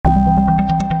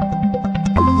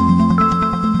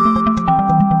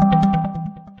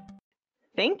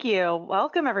Thank you.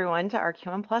 Welcome everyone to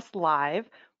RQM Plus Live.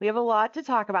 We have a lot to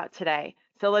talk about today,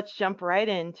 so let's jump right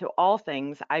into all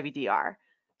things IVDR.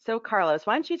 So Carlos,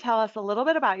 why don't you tell us a little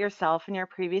bit about yourself and your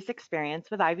previous experience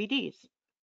with IVDs?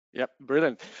 Yep,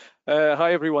 brilliant.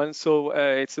 Hi, everyone.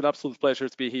 It's an absolute pleasure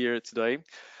to be here today.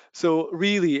 So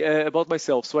really about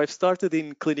myself. So I've started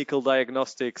in clinical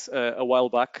diagnostics a while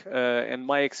back, and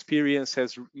my experience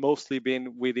has mostly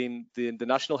been within the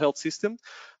national health system.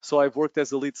 So I've worked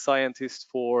as a lead scientist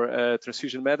for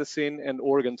transfusion medicine and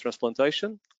organ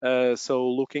transplantation. So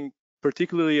looking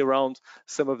particularly around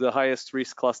some of the highest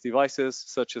risk class devices,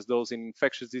 such as those in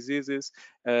infectious diseases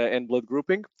and blood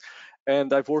grouping.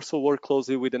 And I've also worked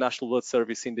closely with the National Blood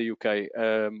Service in the UK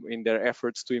in their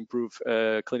efforts to improve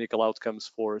clinical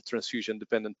outcomes for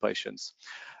transfusion-dependent patients.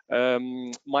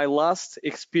 My last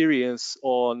experience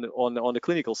on the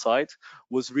clinical side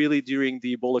was really during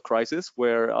the Ebola crisis,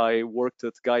 where I worked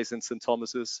at Guy's and St.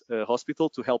 Thomas's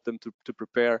Hospital to help them to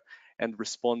prepare and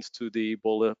respond to the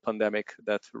Ebola pandemic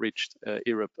that reached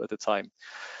Europe at the time.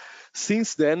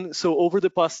 Since then, so over the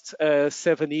past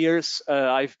 7 years,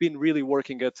 I've been really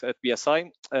working at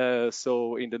BSI,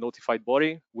 so in the notified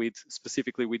body,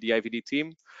 specifically with the IVD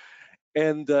team.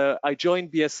 And I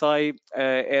joined BSI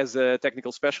as a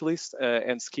technical specialist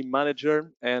and scheme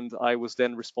manager, and I was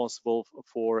then responsible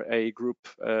for a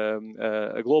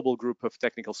global group of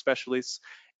technical specialists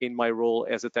in my role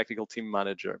as a technical team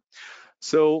manager.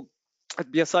 So at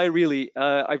BSI, really,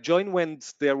 I've joined when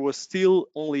there was still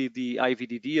only the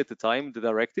IVDD at the time, the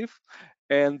directive,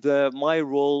 and my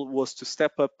role was to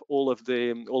step up all of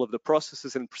the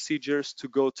processes and procedures to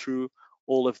go through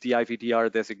all of the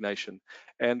IVDR designation.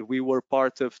 And we were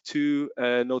part of two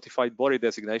notified body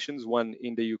designations, one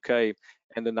in the UK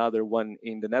and another one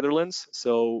in the Netherlands.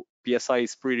 So BSI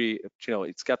is pretty,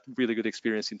 it's got really good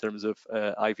experience in terms of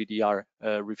IVDR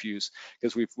reviews,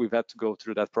 because we've had to go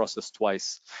through that process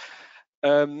twice.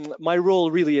 My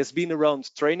role really has been around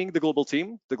training the global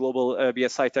team, the global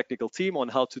BSI technical team, on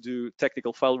how to do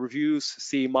technical file reviews,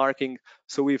 CE marking.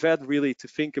 So we've had really to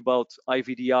think about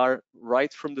IVDR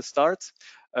right from the start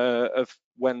of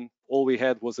when all we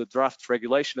had was a draft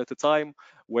regulation at the time,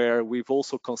 where we've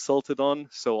also consulted on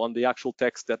the actual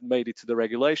text that made it to the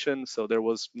regulation. So there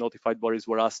was notified bodies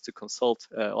were asked to consult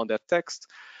on that text.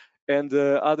 And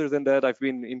other than that, I've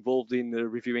been involved in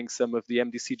reviewing some of the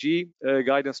MDCG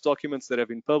guidance documents that have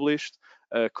been published,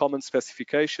 common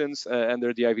specifications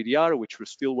under the IVDR, which we're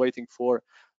still waiting for,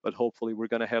 but hopefully we're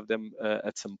going to have them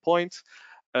at some point.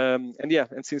 And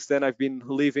since then I've been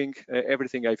leaving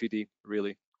everything IVD,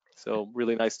 really. So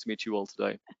really nice to meet you all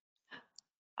today.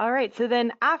 All right, so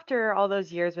then after all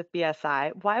those years with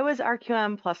BSI, why was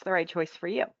RQM Plus the right choice for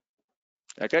you?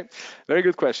 Okay, very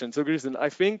good question. So, Kristen, I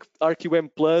think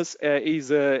RQM Plus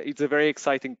it's a very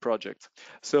exciting project.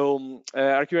 So,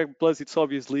 RQM Plus, it's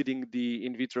obviously leading the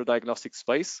in vitro diagnostic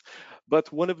space.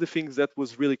 But one of the things that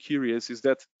was really curious is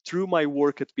that through my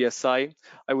work at BSI,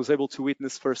 I was able to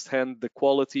witness firsthand the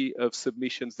quality of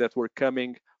submissions that were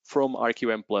coming from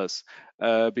RQM Plus,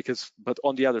 but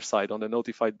on the other side, on the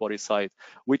notified body side,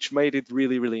 which made it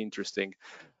really, really interesting.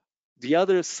 The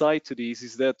other side to this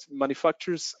is that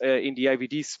manufacturers in the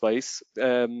IVD space,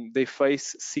 they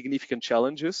face significant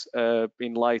challenges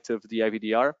in light of the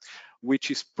IVDR, which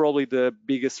is probably the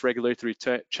biggest regulatory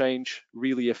change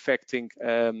really affecting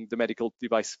the medical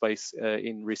device space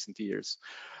in recent years.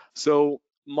 So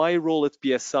in my role at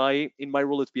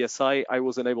BSI, I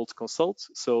was unable to consult.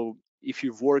 So if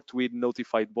you've worked with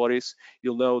notified bodies,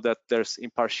 you'll know that there's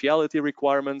impartiality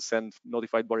requirements and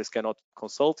notified bodies cannot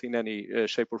consult in any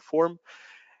shape or form.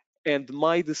 And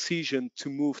my decision to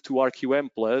move to RQM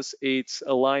Plus, it's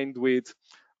aligned with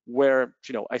where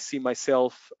I see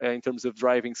myself in terms of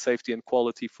driving safety and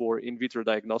quality for in vitro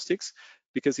diagnostics,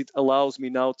 because it allows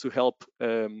me now to help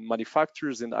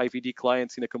manufacturers and IVD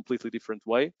clients in a completely different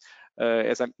way,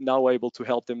 as I'm now able to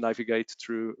help them navigate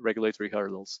through regulatory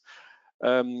hurdles.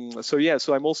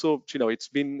 So I'm also, it's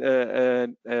been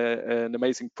an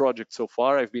amazing project so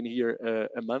far. I've been here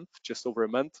a month, just over a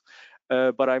month,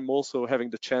 but I'm also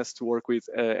having the chance to work with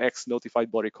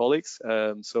ex-notified body colleagues.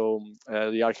 The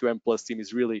RQM Plus team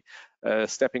is really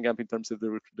stepping up in terms of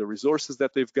the resources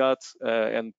that they've got,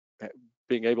 and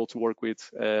being able to work with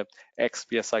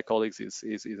ex-BSI colleagues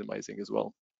is amazing as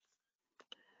well.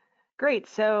 Great.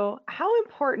 So, how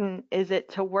important is it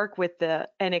to work with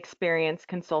an experienced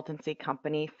consultancy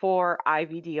company for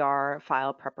IVDR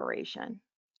file preparation?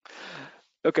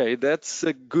 Okay, that's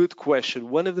a good question.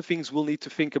 One of the things we'll need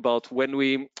to think about when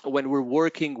we're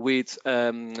working with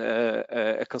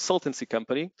a consultancy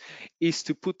company is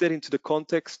to put that into the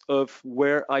context of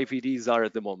where IVDs are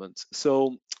at the moment.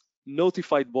 So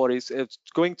notified bodies,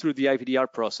 going through the IVDR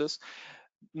process,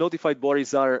 notified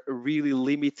bodies are really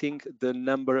limiting the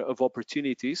number of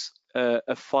opportunities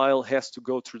a file has to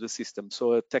go through the system.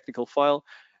 So a technical file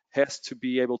has to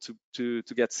be able to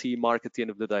get CE mark at the end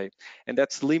of the day. And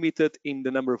that's limited in the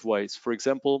number of ways. For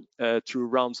example, through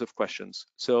rounds of questions.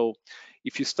 So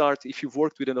if you've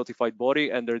worked with a notified body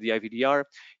under the IVDR,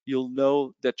 you'll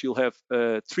know that you'll have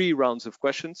 3 rounds of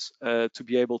questions to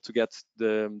be able to get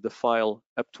the file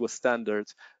up to a standard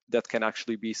that can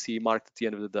actually be CE marked at the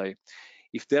end of the day.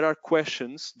 If there are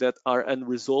questions that are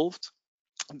unresolved,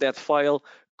 that file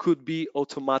could be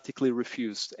automatically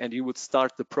refused and you would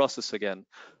start the process again.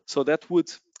 So that would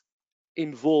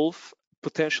involve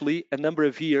potentially a number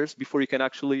of years before you can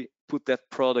actually put that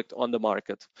product on the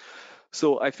market.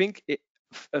 So I think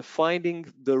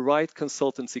finding the right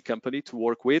consultancy company to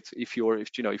work with, if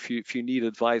you need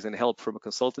advice and help from a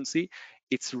consultancy,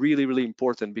 it's really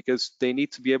important, because they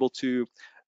need to be able to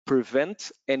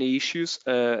prevent any issues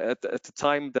at the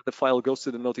time that the file goes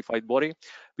to the notified body,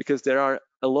 because there are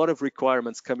a lot of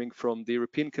requirements coming from the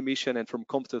European Commission and from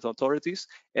competent authorities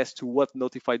as to what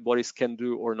notified bodies can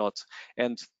do or not.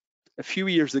 And a few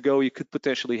years ago, you could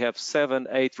potentially have 7,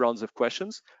 8 rounds of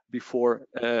questions before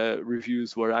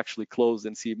reviews were actually closed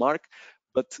and CE mark,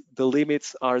 but the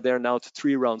limits are there now to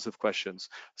 3 rounds of questions.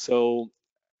 So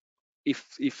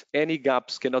if any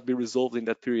gaps cannot be resolved in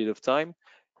that period of time,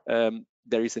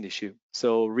 there is an issue.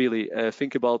 So really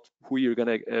think about who you're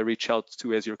going to reach out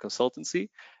to as your consultancy,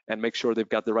 and make sure they've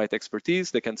got the right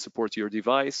expertise, they can support your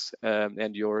device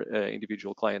and your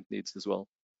individual client needs as well.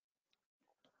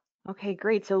 Okay,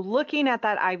 great. So looking at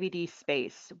that IVD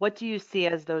space, what do you see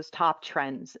as those top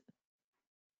trends?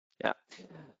 Yeah.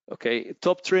 Okay,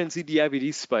 top trends in the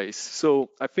IVD space. So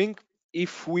I think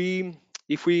if we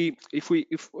need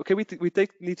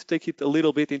to take it a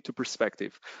little bit into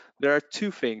perspective. There are 2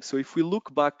 things. So if we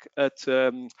look back at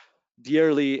the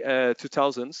early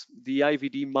 2000s, the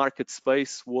IVD market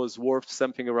space was worth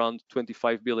something around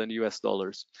 25 billion US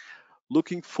dollars.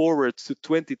 Looking forward to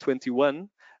 2021,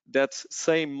 that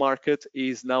same market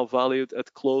is now valued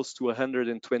at close to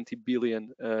 120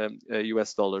 billion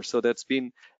US dollars. So that's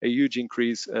been a huge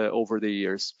increase over the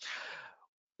years.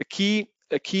 A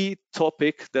key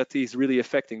topic that is really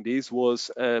affecting this was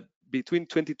between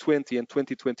 2020 and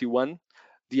 2021,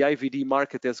 the IVD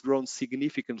market has grown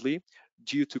significantly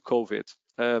due to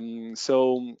COVID.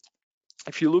 So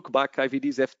if you look back,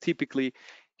 IVDs have typically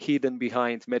hidden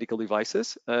behind medical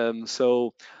devices.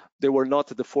 So they were not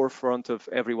at the forefront of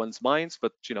everyone's minds,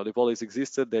 but they've always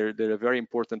existed. They're a very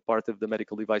important part of the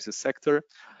medical devices sector.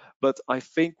 But I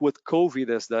think what COVID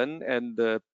has done, and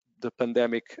the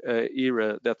pandemic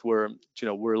era that we're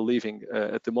living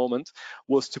at the moment,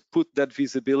 was to put that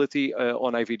visibility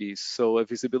on IVDs. So a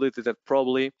visibility that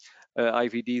probably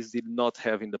IVDs did not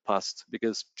have in the past,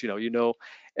 because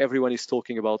everyone is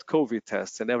talking about COVID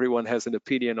tests, and everyone has an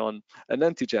opinion on an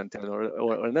antigen test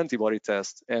or an antibody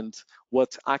test, and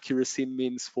what accuracy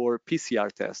means for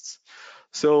PCR tests.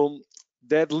 So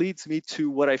that leads me to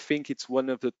what I think it's one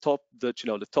of the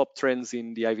top trends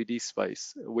in the IVD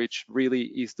space, which really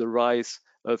is the rise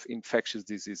of infectious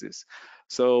diseases.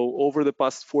 So over the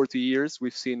past 40 years,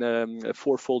 we've seen a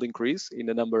 4-fold increase in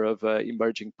the number of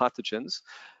emerging pathogens,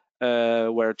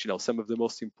 where some of the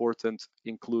most important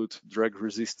include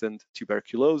drug-resistant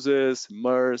tuberculosis,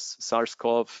 MERS,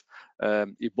 SARS-CoV,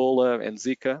 Ebola, and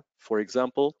Zika, for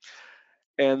example.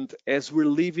 And as we're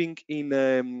living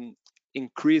in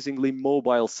increasingly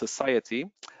mobile society,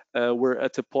 we're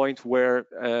at a point where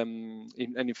an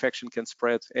infection can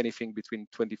spread anything between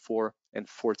 24 and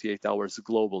 48 hours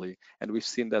globally, and we've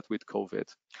seen that with COVID.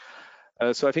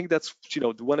 So I think that's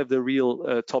one of the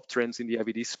real top trends in the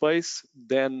IVD space.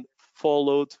 Then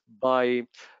followed by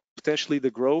potentially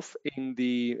the growth in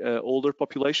the older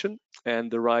population and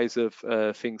the rise of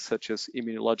things such as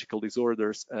immunological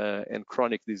disorders and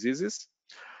chronic diseases.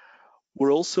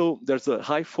 There's a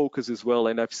high focus as well,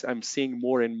 and I'm seeing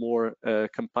more and more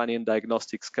companion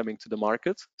diagnostics coming to the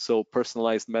market. So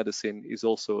personalized medicine is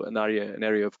also an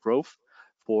area of growth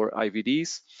for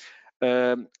IVDs.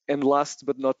 And last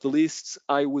but not the least,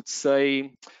 I would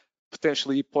say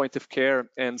potentially point of care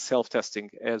and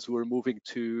self-testing, as we're moving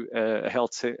to a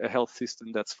health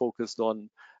system that's focused on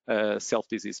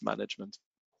self-disease management.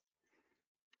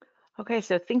 Okay,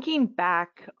 so thinking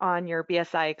back on your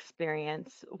BSI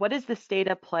experience, what is the state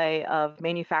of play of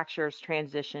manufacturers'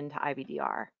 transition to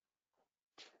IVDR?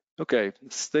 Okay,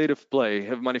 state of play,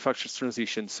 have manufacturers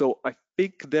transition. So I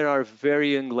think there are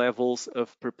varying levels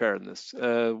of preparedness.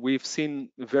 We've seen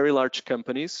very large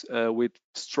companies with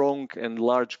strong and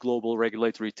large global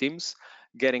regulatory teams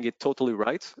getting it totally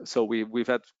right. So we've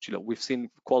had, we've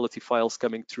seen quality files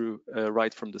coming through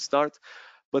right from the start,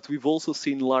 but we've also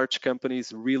seen large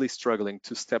companies really struggling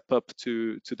to step up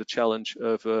to the challenge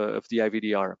of the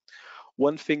IVDR.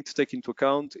 One thing to take into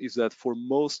account is that for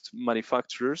most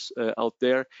manufacturers out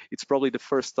there, it's probably the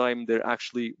first time they're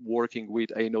actually working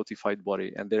with a notified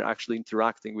body and they're actually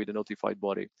interacting with a notified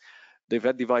body. They've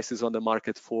had devices on the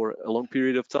market for a long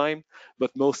period of time,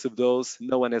 but most of those,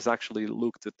 no one has actually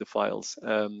looked at the files.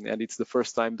 And it's the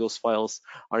first time those files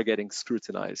are getting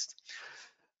scrutinized.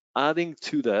 Adding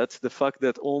to that, the fact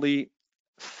that only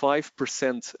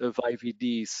 5% of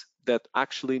IVDs that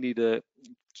actually need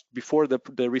before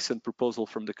the recent proposal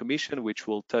from the Commission, which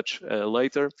we'll touch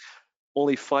later,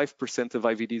 only 5% of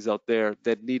IVDs out there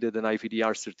that needed an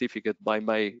IVDR certificate by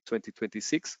May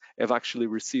 2026 have actually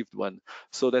received one.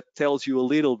 So that tells you a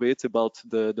little bit about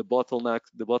the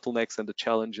bottlenecks and the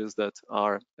challenges that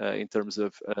are in terms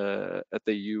of at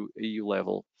the EU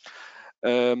level.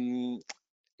 In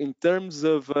terms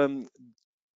of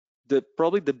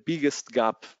probably the biggest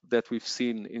gap that we've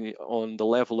seen on the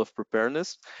level of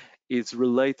preparedness is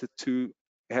related to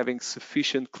having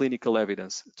sufficient clinical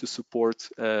evidence to support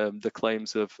the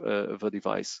claims of a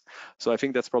device. So I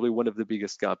think that's probably one of the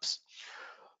biggest gaps.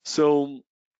 So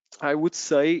I would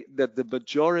say that the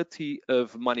majority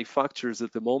of manufacturers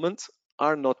at the moment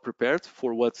are not prepared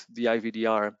for what the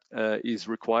IVDR is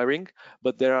requiring,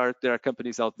 but there are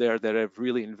companies out there that have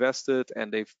really invested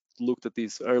and they've looked at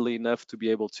this early enough to be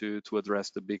able to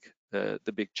address the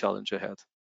big challenge ahead.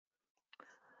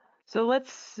 So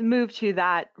let's move to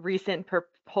that recent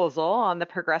proposal on the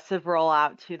progressive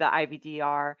rollout to the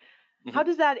IVDR. How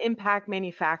does that impact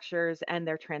manufacturers and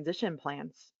their transition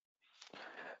plans?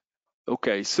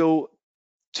 Okay, so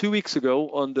 2 weeks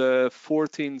ago, on the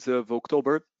 14th of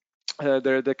October,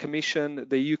 the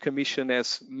EU Commission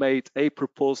has made a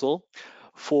proposal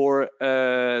for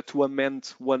to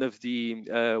amend one of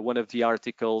the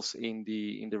articles in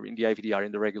the IVDR,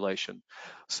 in the regulation.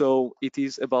 So it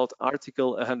is about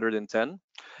Article 110,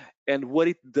 and what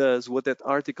it does, what that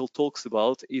article talks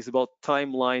about, is about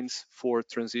timelines for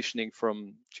transitioning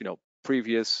from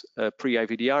previous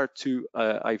pre-IVDR to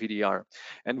IVDR.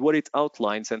 And what it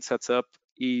outlines and sets up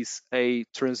is a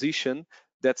transition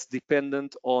that's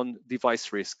dependent on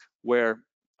device risk, where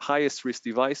highest risk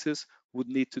devices would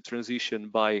need to transition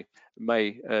by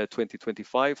May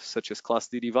 2025, such as Class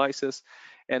D devices,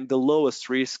 and the lowest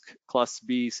risk, Class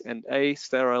Bs and A,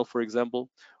 sterile, for example,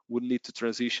 would need to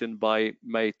transition by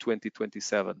May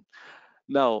 2027.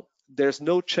 Now, there's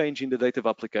no change in the date of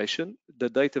application. The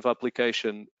date of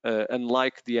application,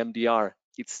 unlike the MDR,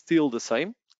 it's still the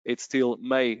same. It's still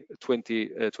May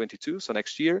 2022, so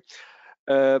next year.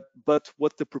 But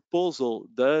what the proposal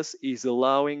does is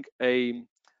allowing a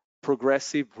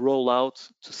progressive rollout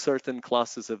to certain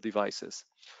classes of devices.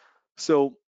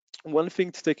 So one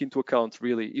thing to take into account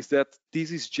really is that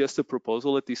this is just a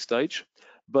proposal at this stage,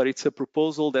 but it's a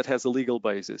proposal that has a legal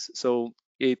basis. So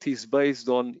it is based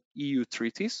on EU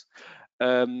treaties,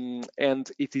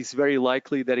 and it is very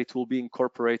likely that it will be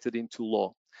incorporated into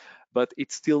law. But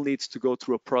it still needs to go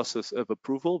through a process of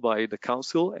approval by the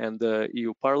Council and the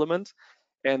EU Parliament,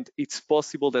 and it's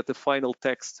possible that the final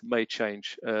text may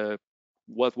change.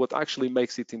 What actually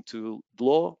makes it into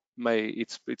law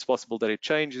it's possible that it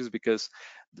changes because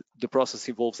the process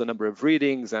involves a number of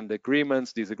readings and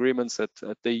agreements, these agreements at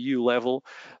the EU level.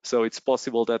 So it's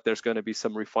possible that there's going to be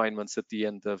some refinements at the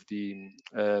end of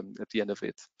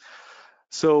it.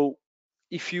 So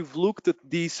if you've looked at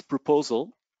this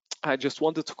proposal, I just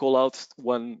wanted to call out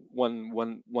one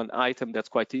item that's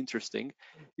quite interesting,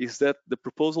 is that the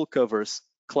proposal covers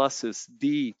classes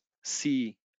D,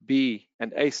 C, B,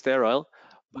 and A sterile,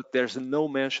 but there's no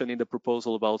mention in the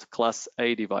proposal about Class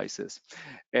A devices.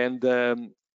 And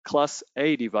Class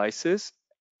A devices,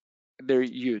 they're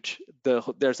huge.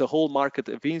 There's a whole market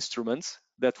of instruments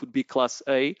that would be Class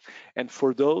A, and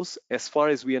for those, as far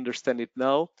as we understand it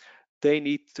now, they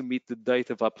need to meet the date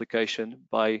of application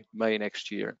by May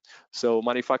next year. So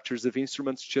manufacturers of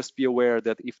instruments, just be aware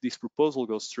that if this proposal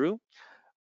goes through,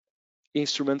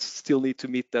 instruments still need to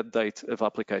meet that date of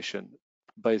application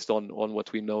based on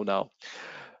what we know now.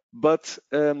 But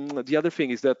the other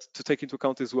thing is that to take into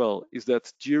account as well is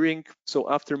that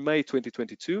after May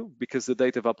 2022, because the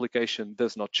date of application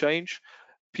does not change,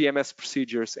 PMS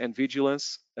procedures and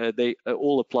vigilance, they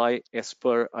all apply as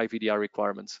per IVDR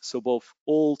requirements. So both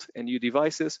old and new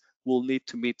devices will need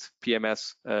to meet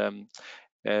PMS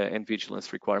and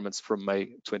vigilance requirements from May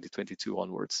 2022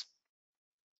 onwards.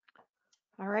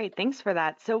 All right, thanks for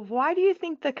that. So why do you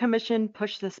think the Commission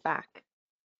pushed this back?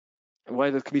 Why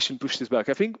the Commission pushed this back?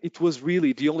 I think it was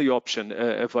really the only option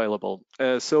available.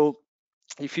 So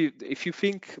if you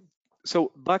think,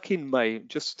 so back in May,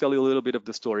 just to tell you a little bit of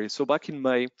the story. So back in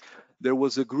May, there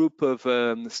was a group of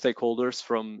stakeholders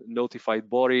from notified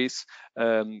bodies,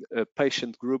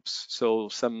 patient groups. So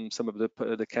some of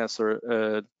the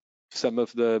cancer, some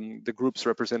of the groups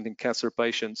representing cancer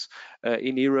patients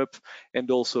in Europe, and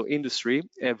also industry,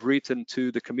 have written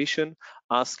to the Commission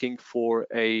asking for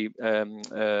a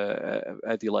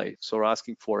delay. So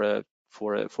asking for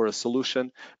a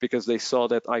solution, because they saw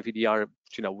that IVDR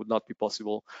would not be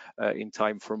possible in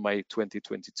time for May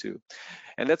 2022.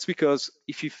 And that's because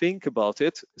if you think about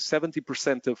it,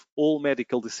 70% of all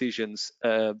medical decisions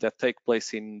that take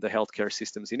place in the healthcare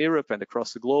systems in Europe and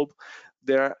across the globe,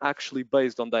 they're actually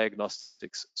based on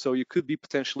diagnostics. So you could be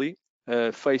potentially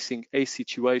facing a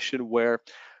situation where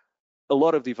a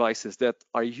lot of devices that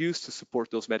are used to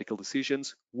support those medical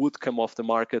decisions would come off the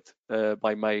market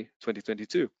by May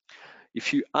 2022.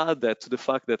 If you add that to the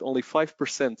fact that only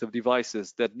 5% of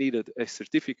devices that needed a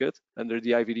certificate under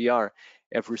the IVDR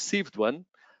have received one,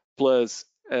 plus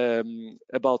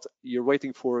you're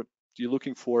looking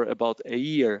for about a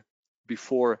year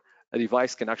before a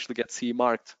device can actually get CE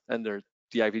marked under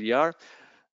the IVDR.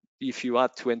 If you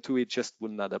add 2 and 2, it just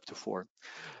wouldn't add up to 4.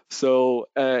 So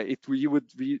there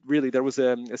was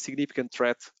a significant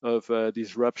threat of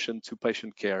disruption to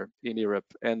patient care in Europe,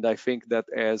 and I think that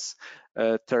has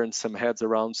turned some heads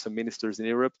around some ministers in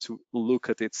Europe to look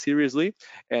at it seriously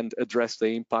and address the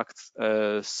impact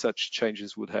such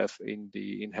changes would have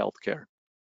in healthcare.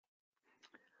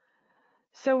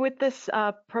 So with this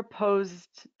proposed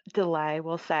delay,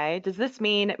 we'll say, does this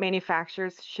mean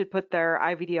manufacturers should put their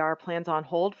IVDR plans on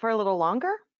hold for a little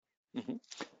longer? Mm-hmm.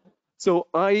 So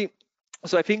I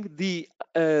think the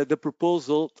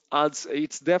proposal adds,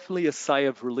 it's definitely a sigh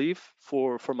of relief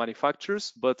for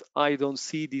manufacturers, but I don't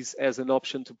see this as an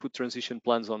option to put transition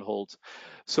plans on hold.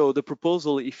 So the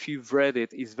proposal, if you've read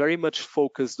it, is very much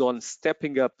focused on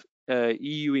stepping up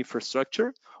EU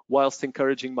infrastructure whilst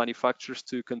encouraging manufacturers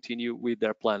to continue with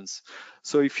their plans.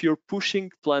 So if you're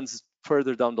pushing plans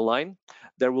further down the line,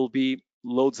 there will be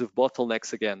loads of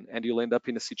bottlenecks again, and you'll end up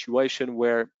in a situation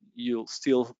where you'll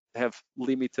still have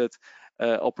limited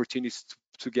opportunities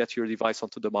to get your device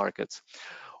onto the market.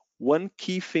 One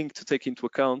key thing to take into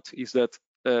account is that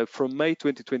from May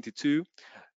 2022,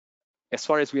 as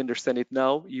far as we understand it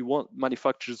now,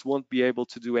 manufacturers won't be able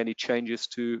to do any changes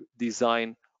to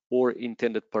design or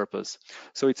intended purpose.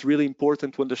 So it's really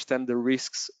important to understand the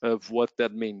risks of what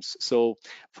that means. So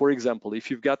for example, if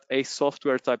you've got a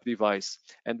software type device,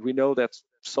 and we know that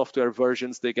software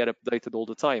versions, they get updated all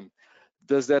the time.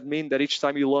 Does that mean that each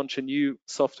time you launch a new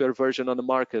software version on the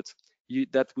market,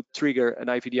 that would trigger an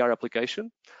IVDR application?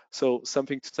 So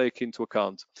something to take into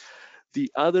account.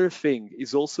 The other thing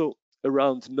is also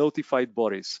around notified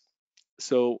bodies.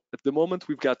 So at the moment,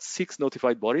 we've got 6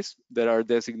 notified bodies that are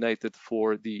designated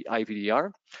for the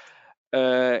IVDR,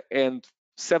 and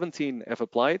 17 have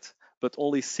applied, but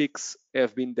only 6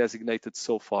 have been designated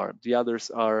so far. The others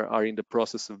are in the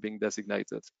process of being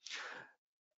designated.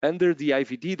 Under the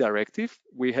IVD directive,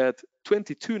 we had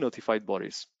 22 notified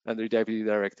bodies under the IVD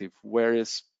directive,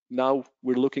 whereas now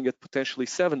we're looking at potentially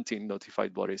 17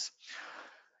 notified bodies.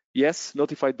 Yes,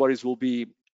 notified bodies will be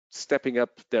stepping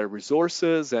up their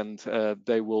resources, and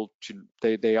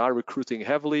they are recruiting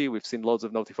heavily. We've seen loads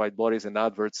of notified bodies and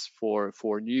adverts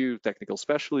for new technical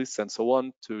specialists and so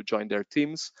on to join their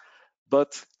teams.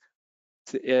 But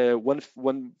there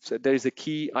is a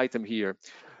key item here.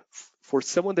 For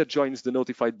someone that joins the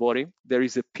notified body, there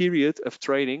is a period of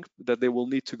training that they will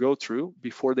need to go through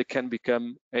before they can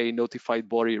become a notified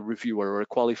body reviewer or a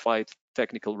qualified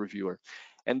technical reviewer.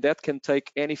 And that can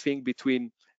take anything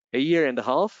between a year and a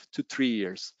half to 3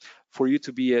 years for you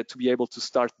to be able to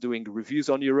start doing reviews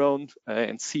on your own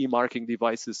and CE marking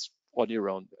devices on your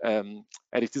own. And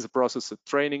it is a process of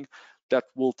training that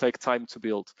will take time to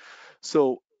build.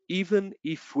 So even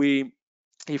if we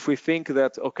think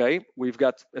that, okay, we've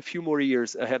got a few more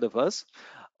years ahead of us,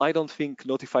 I don't think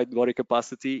notified body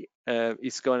capacity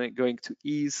is going to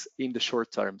ease in the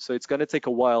short term. So it's going to take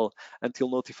a while until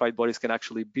notified bodies can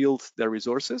actually build their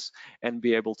resources and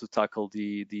be able to tackle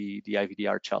the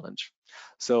IVDR challenge.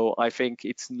 So I think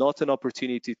it's not an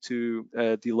opportunity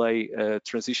to delay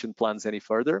transition plans any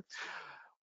further.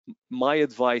 My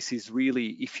advice is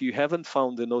really, if you haven't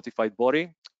found a notified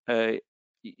body,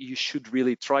 you should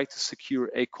really try to secure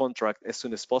a contract as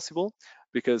soon as possible,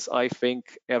 because I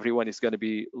think everyone is going to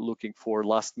be looking for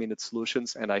last minute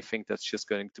solutions, and I think that's just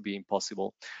going to be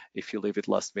impossible if you leave it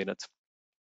last minute.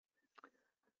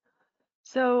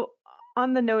 So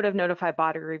on the note of notified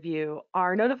body review,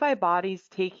 are notified bodies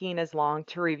taking as long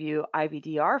to review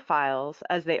IVDR files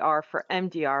as they are for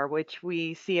MDR, which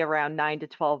we see around 9 to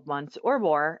 12 months or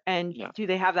more? And Yeah. do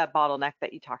they have that bottleneck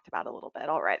that you talked about a little bit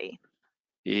already?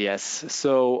 Yes.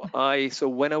 So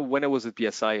when I was at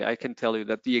BSI, I can tell you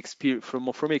that the experience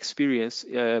from experience,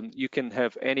 you can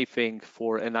have anything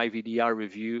for an IVDR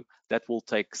review that will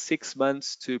take 6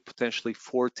 months to potentially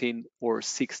 14 or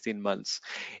 16 months.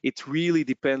 It really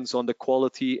depends on the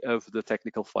quality of the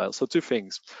technical file. So two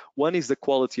things. One is the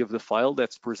quality of the file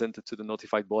that's presented to the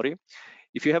notified body.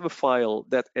 If you have a file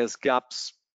that has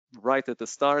gaps right at the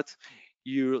start,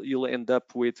 you'll end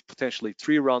up with potentially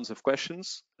 3 rounds of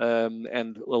questions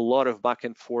and a lot of back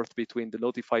and forth between the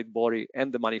notified body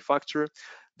and the manufacturer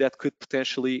that could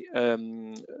potentially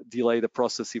delay the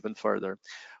process even further.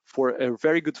 For a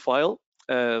very good file,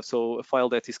 so a file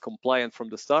that is compliant from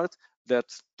the start, that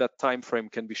time frame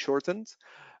can be shortened.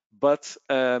 But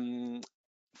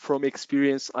from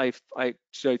experience,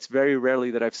 it's very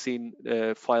rarely that I've seen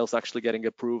files actually getting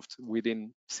approved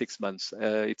within 6 months.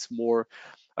 It's more,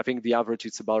 I think the average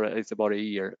it's about a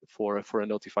year for a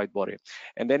notified body.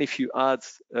 And then if you add,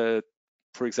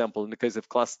 for example, in the case of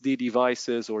Class D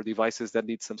devices or devices that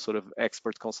need some sort of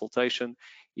expert consultation,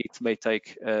 it may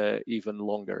take even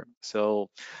longer. So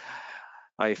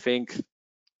I think,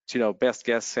 best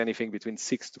guess anything between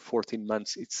 6 to 14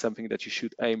 months. It's something that you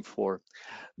should aim for.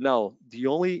 Now,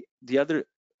 the other,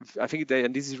 I think that,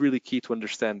 and this is really key to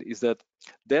understand, is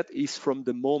that is from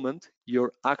the moment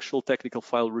your actual technical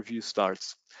file review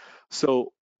starts.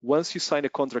 So once you sign a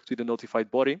contract with a notified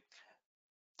body,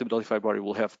 the notified body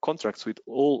will have contracts with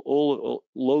all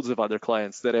loads of other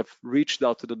clients that have reached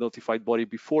out to the notified body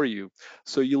before you.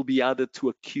 So you'll be added to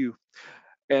a queue.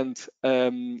 And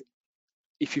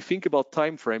if you think about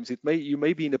timeframes, you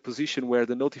may be in a position where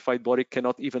the notified body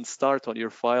cannot even start on your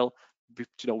file,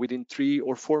 within 3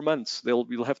 or 4 months.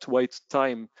 You'll have to wait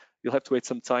time. You'll have to wait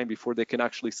some time before they can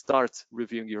actually start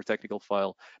reviewing your technical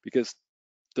file, because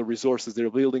the resources they're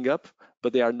building up,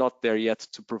 but they are not there yet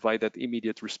to provide that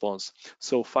immediate response.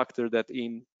 So factor that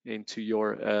into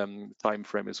your time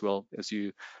frame as well as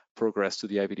you progress to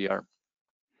the IVDR.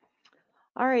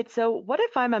 All right, so what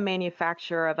if I'm a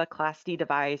manufacturer of a Class D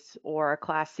device or a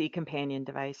Class C companion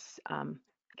device?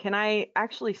 Can I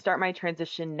actually start my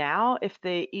transition now if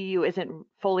the EU isn't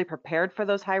fully prepared for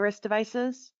those high-risk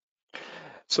devices?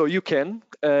 So you can,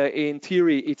 in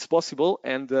theory, it's possible.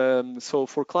 And so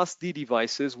for Class D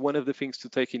devices, one of the things to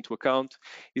take into account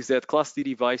is that Class D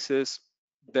devices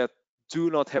that do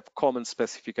not have common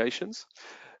specifications,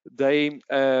 they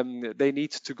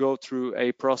need to go through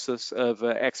a process of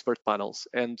expert panels,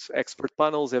 and expert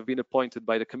panels have been appointed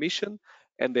by the Commission,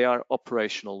 and they are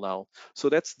operational now. So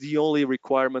that's the only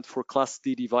requirement for Class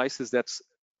D devices that's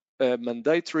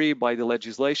mandatory by the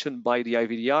legislation, by the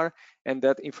IVDR, and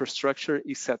that infrastructure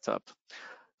is set up.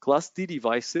 Class D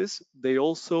devices, they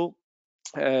also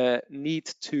need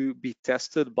to be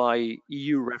tested by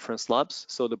EU reference labs.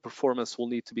 So the performance will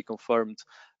need to be confirmed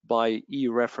by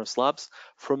EU reference labs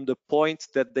from the point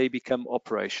that they become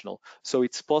operational. So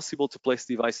it's possible to place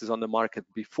devices on the market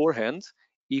beforehand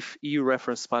if EU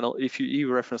reference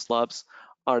labs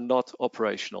are not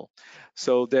operational.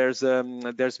 So there's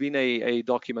been a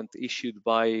document issued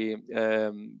by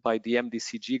the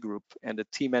MDCG group and the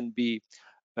Team NB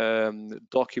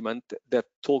document that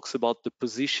talks about the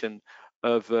position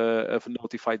of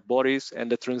notified bodies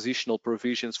and the transitional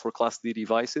provisions for Class D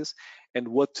devices and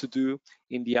what to do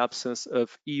in the absence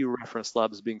of EU reference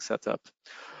labs being set up.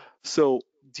 So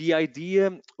the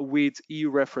idea with EU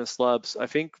reference labs, I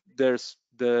think there's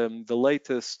the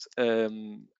latest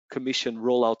Commission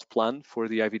rollout plan for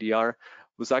the IVDR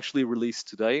was actually released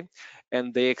today,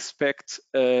 and they expect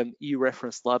EU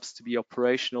reference labs to be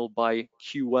operational by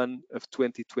Q1 of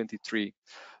 2023.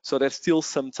 So there's still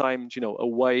some time,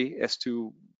 away as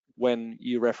to when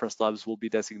EU reference labs will be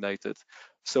designated.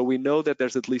 So we know that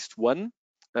there's at least one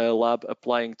lab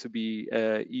applying to be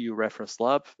EU reference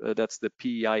lab. That's the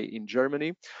PEI in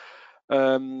Germany.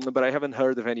 But I haven't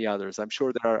heard of any others. I'm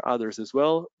sure there are others as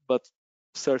well, but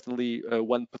certainly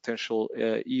one potential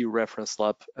EU reference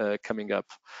lab coming up.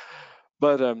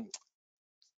 But the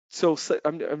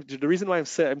reason why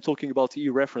I'm talking about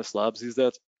EU reference labs is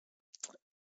that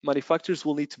manufacturers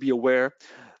will need to be aware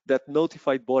that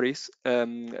notified bodies,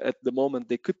 at the moment,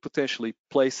 they could potentially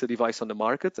place a device on the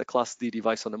market, a Class D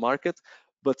device on the market,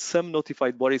 but some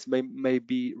notified bodies may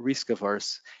be risk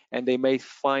averse, and they may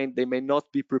not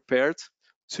be prepared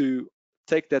to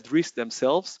take that risk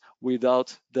themselves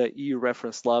without the EU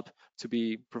reference lab to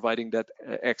be providing that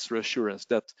extra assurance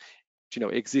that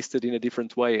existed in a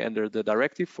different way under the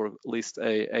directive for list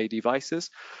A devices.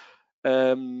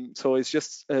 So it's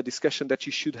just a discussion that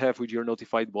you should have with your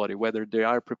notified body, whether they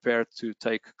are prepared to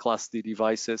take Class D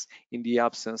devices in the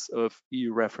absence of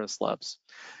EU reference labs.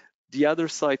 The other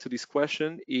side to this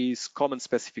question is common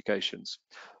specifications.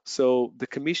 So the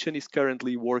Commission is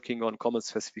currently working on common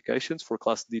specifications for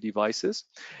Class D devices,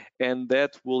 and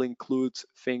that will include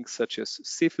things such as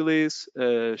syphilis,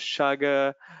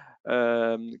 Chaga,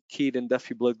 Kidd and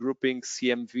Duffy blood grouping,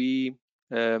 CMV,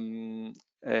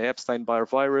 Epstein-Barr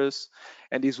virus,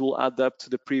 and these will add up to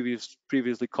the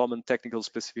previously common technical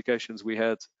specifications we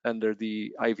had under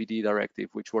the IVD directive,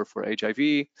 which were for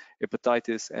HIV,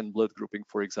 hepatitis, and blood grouping,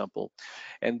 for example.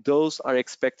 And those are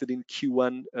expected in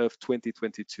Q1 of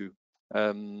 2022.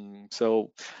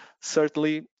 So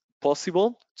certainly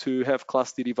possible to have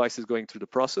Class D devices going through the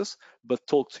process, but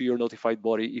talk to your notified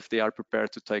body if they are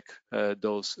prepared to take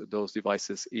those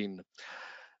devices in.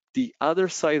 The other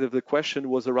side of the question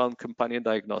was around companion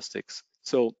diagnostics.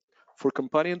 So for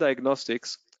companion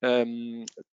diagnostics,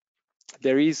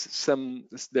 there is some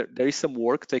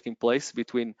work taking place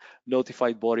between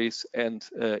notified bodies and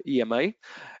EMA.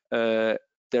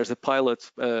 There's a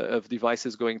pilot of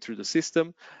devices going through the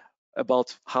system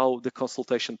about how the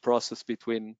consultation process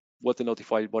between what the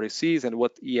notified body sees and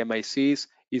what EMA sees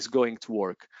is going to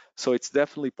work. So it's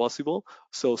definitely possible.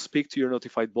 So speak to your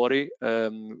notified body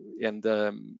and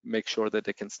make sure that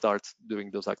they can start doing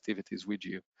those activities with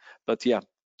you. But yeah,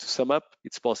 to sum up,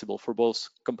 it's possible for both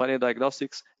companion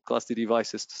diagnostics, Class D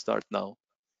devices to start now.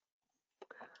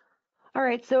 All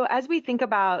right, so as we think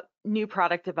about new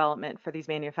product development for these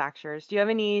manufacturers, do you have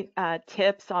any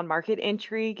tips on market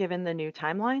entry given the new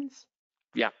timelines?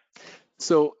 Yeah,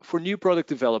 so for new product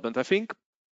development, I think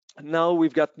now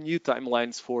we've got new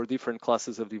timelines for different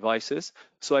classes of devices.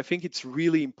 So I think it's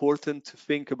really important to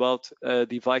think about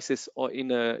devices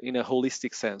in a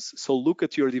holistic sense. So look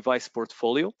at your device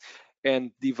portfolio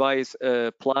and devise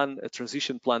a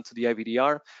transition plan to the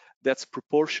IVDR that's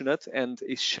proportionate and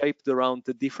is shaped around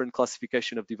the different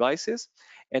classification of devices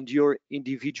and your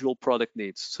individual product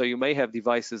needs. So you may have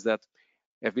devices that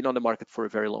have been on the market for a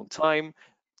very long time.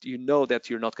 You know that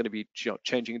you're not going to be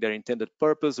changing their intended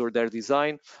purpose or their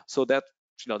design, so that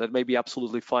that may be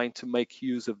absolutely fine to make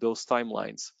use of those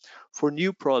timelines. For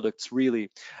new products, really,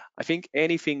 I think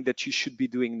anything that you should be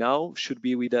doing now should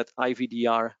be with that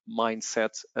IVDR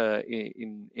mindset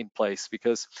in place,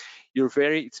 because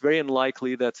it's very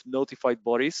unlikely that notified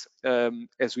bodies,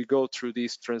 as we go through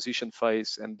this transition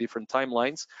phase and different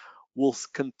timelines, will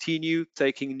continue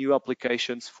taking new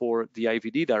applications for the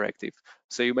IVD directive.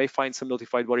 So you may find some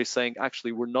notified bodies saying,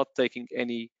 actually, we're not taking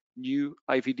any new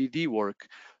IVDD work.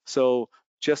 So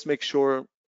just make sure,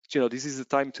 this is the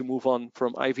time to move on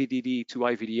from IVDD to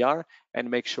IVDR and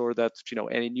make sure that,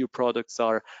 any new products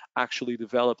are actually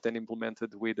developed and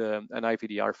implemented with an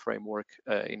IVDR framework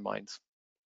in mind.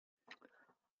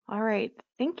 All right,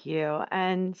 thank you.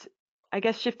 And I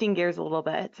guess shifting gears a little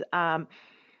bit,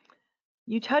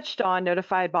 you touched on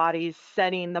notified bodies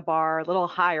setting the bar a little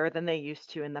higher than they used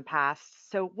to in the past.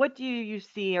 So what do you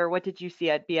see, or what did you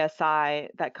see at BSI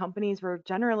that companies were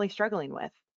generally struggling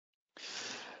with?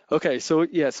 Okay, so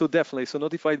yeah, so definitely, so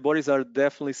notified bodies are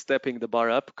definitely stepping the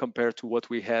bar up compared to what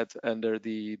we had under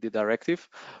the directive.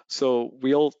 So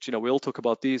we all talk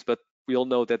about these, but we all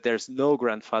know that there's no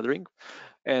grandfathering.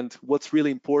 And what's really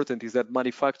important is that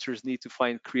manufacturers need to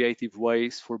find creative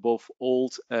ways for both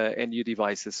old and new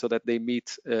devices so that they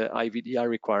meet IVDR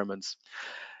requirements.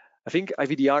 I think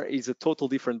IVDR is a total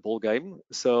different ballgame.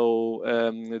 So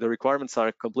the requirements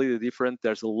are completely different.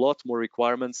 There's a lot more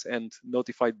requirements, and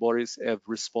notified bodies have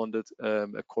responded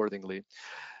accordingly.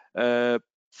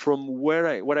 From where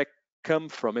I come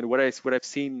from and what I've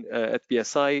seen at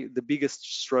BSI, the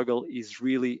biggest struggle is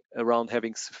really around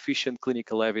having sufficient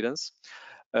clinical evidence.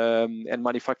 And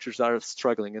manufacturers are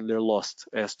struggling and they're lost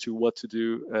as to what to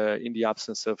do in the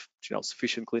absence of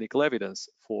sufficient clinical evidence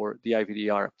for the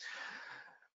IVDR.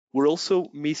 We're also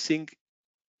missing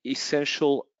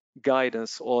essential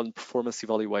guidance on performance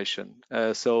evaluation.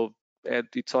 So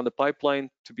it's on the pipeline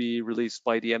to be released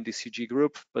by the MDCG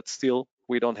group, but still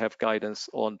we don't have guidance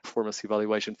on performance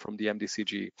evaluation from the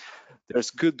MDCG.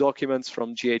 There's good documents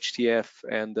from GHTF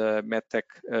and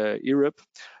MedTech Europe,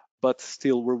 but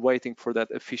still we're waiting for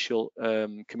that official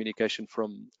communication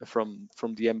from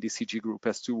the MDCG group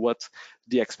as to what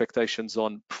the expectations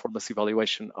on performance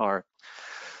evaluation are.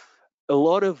 A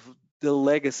lot of the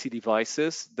legacy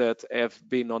devices that have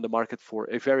been on the market for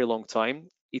a very long time,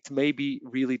 it may be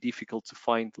really difficult to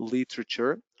find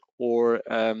literature or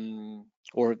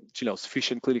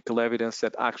sufficient clinical evidence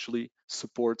that actually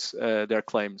supports their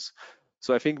claims.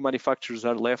 So I think manufacturers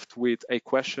are left with a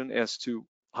question as to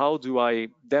how do I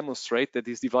demonstrate that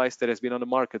this device that has been on the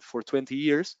market for 20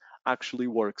 years actually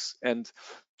works? And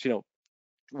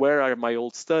where are my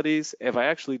old studies? Have I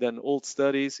actually done old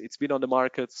studies? It's been on the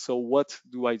market, so what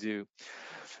do I do?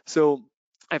 So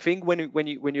I think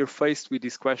when you're faced with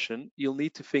this question, you'll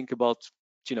need to think about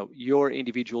your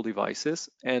individual devices,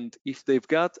 and if they've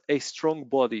got a strong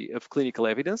body of clinical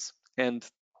evidence and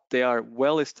they are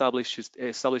well established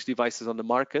devices on the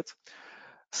market,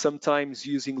 sometimes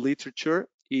using literature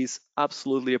is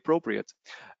absolutely appropriate.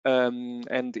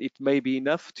 And it may be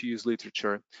enough to use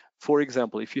literature. For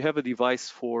example, if you have a device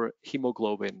for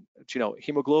hemoglobin,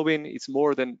 hemoglobin is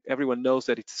more than everyone knows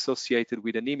that it's associated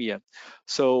with anemia.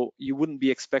 So you wouldn't be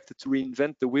expected to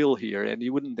reinvent the wheel here, and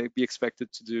you wouldn't be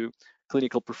expected to do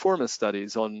clinical performance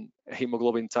studies on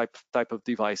hemoglobin type of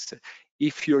device.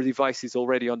 If your device is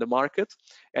already on the market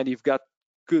and you've got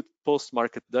good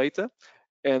post-market data,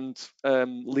 and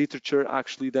literature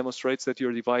actually demonstrates that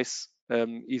your device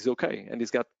is okay and it's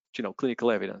got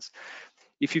clinical evidence.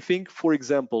 If you think, for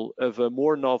example, of a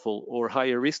more novel or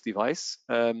higher risk device,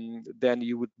 then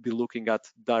you would be looking at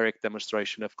direct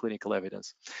demonstration of clinical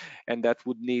evidence, and that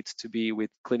would need to be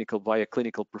with via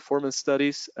clinical performance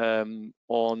studies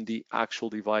on the actual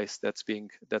device that's being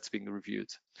reviewed.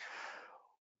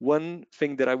 One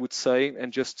thing that I would say,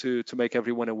 and just to make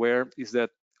everyone aware, is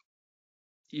that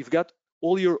you've got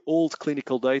all your old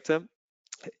clinical data.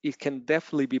 It can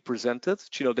definitely be presented.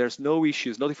 There's no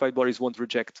issues. Notified bodies won't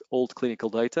reject old clinical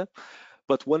data.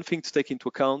 But one thing to take into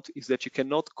account is that you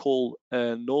cannot call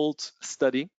an old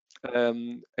study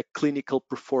a clinical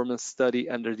performance study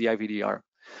under the IVDR,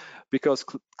 because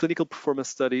clinical performance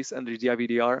studies under the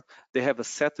IVDR, they have a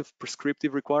set of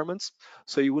prescriptive requirements.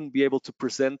 So you wouldn't be able to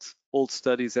present old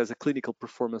studies as a clinical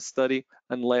performance study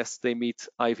unless they meet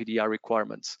IVDR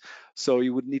requirements. So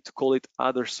you would need to call it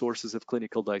other sources of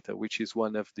clinical data, which is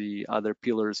one of the other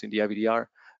pillars in the IVDR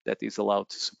that is allowed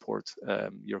to support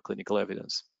your clinical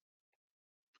evidence.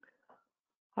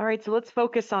 All right, so let's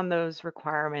focus on those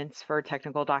requirements for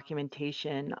technical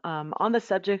documentation. On the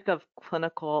subject of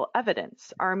clinical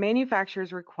evidence, are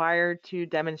manufacturers required to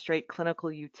demonstrate clinical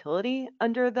utility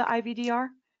under the IVDR?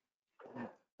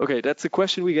 Okay, that's a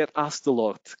question we get asked a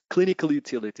lot, clinical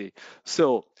utility.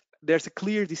 So there's a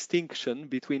clear distinction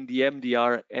between the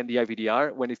MDR and the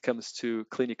IVDR when it comes to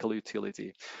clinical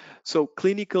utility. So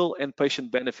clinical and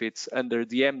patient benefits under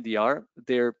the MDR,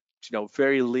 they're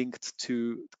very linked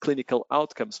to clinical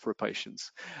outcomes for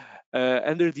patients.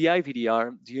 Under the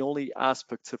IVDR, the only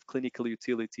aspects of clinical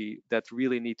utility that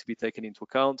really need to be taken into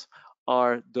account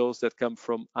are those that come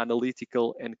from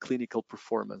analytical and clinical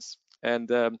performance. And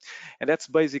that's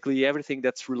basically everything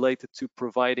that's related to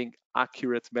providing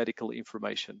accurate medical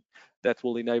information that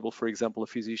will enable, for example, a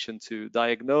physician to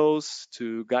diagnose,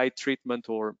 to guide treatment,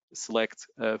 or select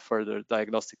further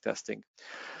diagnostic testing.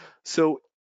 So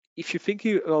if you're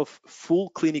thinking of full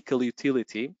clinical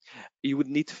utility, you would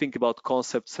need to think about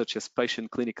concepts such as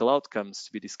patient clinical outcomes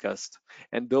to be discussed.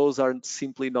 And those are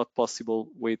simply not possible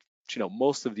with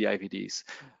most of the IVDs,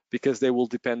 because they will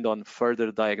depend on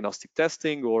further diagnostic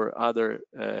testing or other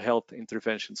health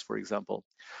interventions, for example.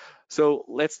 So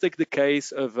let's take the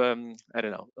case of, I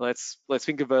don't know, let's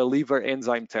think of a liver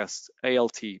enzyme test,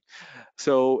 ALT.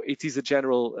 So it is a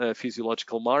general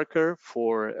physiological marker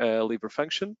for liver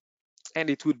function, and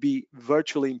it would be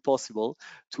virtually impossible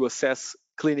to assess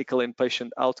clinical and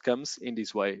patient outcomes in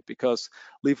this way, because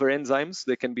liver enzymes,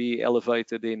 they can be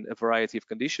elevated in a variety of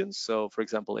conditions. So for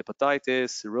example, hepatitis,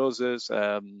 cirrhosis,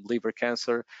 liver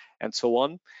cancer, and so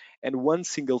on. And one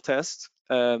single test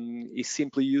is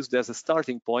simply used as a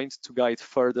starting point to guide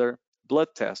further blood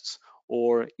tests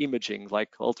or imaging like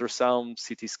ultrasound,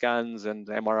 CT scans, and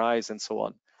MRIs, and so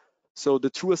on. So the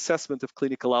true assessment of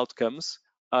clinical outcomes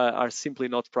are simply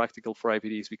not practical for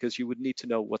IVDs, because you would need to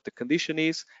know what the condition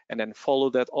is and then follow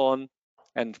that on,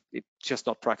 and it's just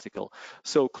not practical.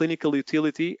 So clinical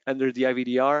utility under the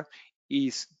IVDR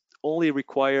is only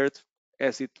required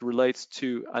as it relates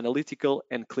to analytical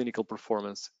and clinical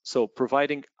performance. So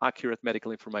providing accurate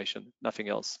medical information, nothing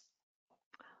else.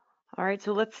 All right,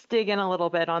 so let's dig in a little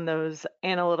bit on those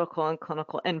analytical and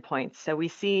clinical endpoints. So we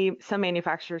see some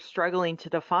manufacturers struggling to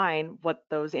define what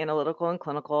those analytical and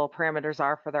clinical parameters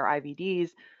are for their IVDs.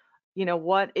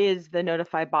 What is the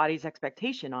notified body's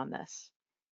expectation on this?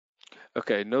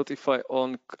 Okay, notify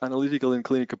on analytical and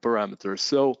clinical parameters.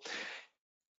 So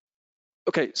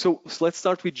let's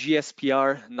start with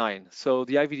GSPR 9. So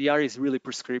the IVDR is really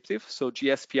prescriptive. So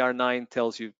GSPR 9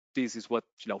 tells you this is what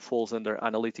falls under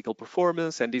analytical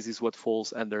performance, and this is what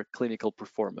falls under clinical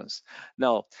performance.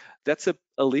 Now, that's a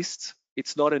list.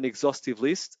 It's not an exhaustive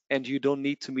list, and you don't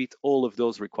need to meet all of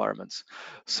those requirements.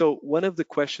 So one of the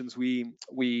questions we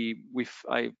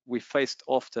faced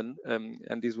often,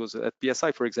 and this was at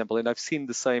PSI, for example, and I've seen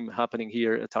the same happening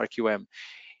here at RQM,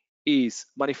 is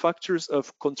manufacturers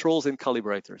of controls and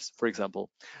calibrators, for example.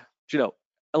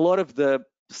 A lot of the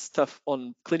stuff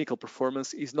on clinical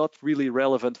performance is not really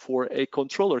relevant for a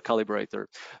controller calibrator.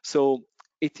 So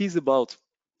it is about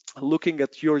looking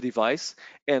at your device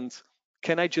and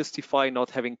can I justify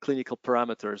not having clinical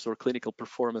parameters or clinical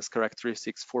performance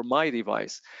characteristics for my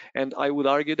device? And I would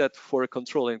argue that for a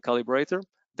control and calibrator,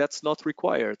 that's not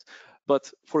required. But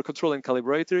for a control and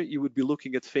calibrator, you would be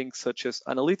looking at things such as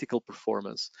analytical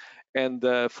performance. And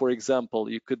for example,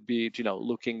 you could be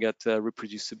looking at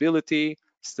reproducibility,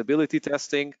 stability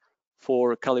testing.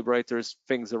 For calibrators,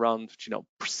 things around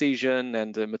precision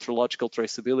and metrological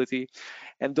traceability.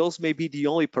 And those may be the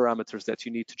only parameters that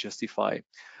you need to justify.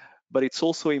 But it's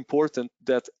also important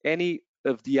that any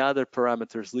of the other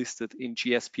parameters listed in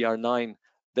GSPR 9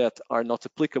 that are not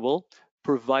applicable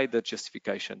provide that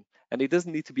justification. And it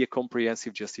doesn't need to be a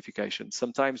comprehensive justification.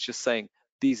 Sometimes just saying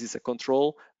this is a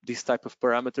control, this type of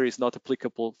parameter is not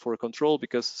applicable for a control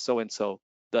because so and so,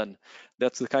 done.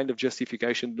 That's the kind of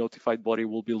justification the notified body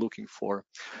will be looking for.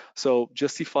 So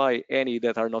justify any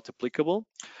that are not applicable.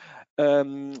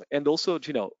 And also,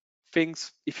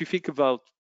 things, if you think about,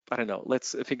 I don't know,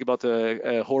 let's think about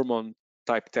a hormone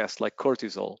type test like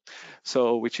cortisol,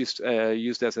 so which is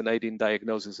used as an aid in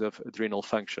diagnosis of adrenal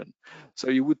function. So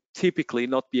you would typically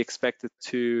not be expected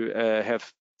to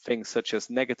have things such as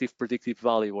negative predictive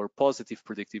value or positive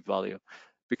predictive value,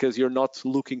 because you're not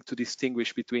looking to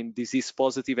distinguish between disease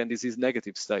positive and disease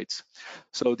negative states.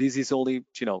 So this is only,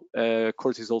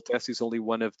 cortisol test is only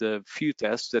one of the few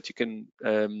tests that you can,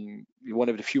 one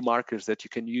of the few markers that you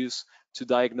can use to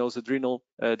diagnose adrenal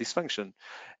dysfunction.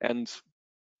 And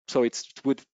so it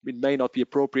may not be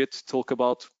appropriate to talk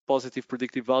about positive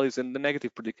predictive values and the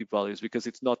negative predictive values because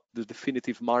it's not the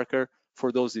definitive marker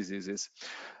for those diseases.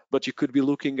 But you could be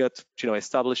looking at,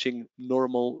 establishing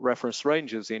normal reference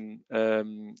ranges in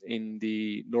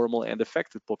the normal and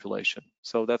affected population.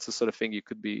 So that's the sort of thing you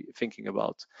could be thinking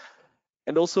about.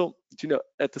 And also,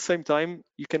 at the same time,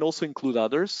 you can also include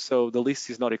others. So the list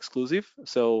is not exclusive.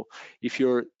 So if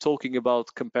you're talking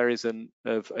about comparison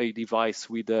of a device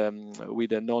with a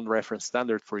non-reference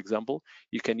standard, for example,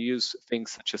 you can use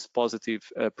things such as positive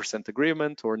percent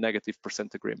agreement or negative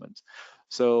percent agreement.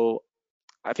 So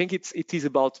I think it is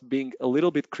about being a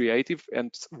little bit creative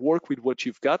and work with what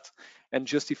you've got and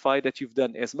justify that you've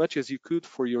done as much as you could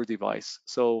for your device.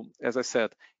 So as I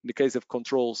said, in the case of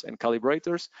controls and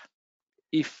calibrators,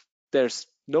 if there's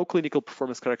no clinical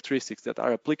performance characteristics that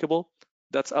are applicable,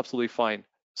 that's absolutely fine.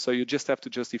 So you just have to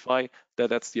justify that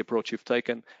that's the approach you've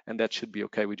taken, and that should be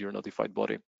okay with your notified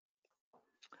body.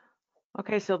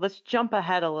 Okay, so let's jump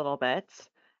ahead a little bit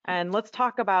and let's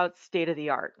talk about state of the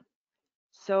art.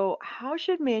 So how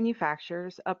should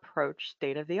manufacturers approach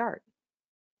state of the art?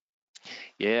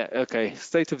 Yeah, okay,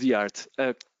 state of the art.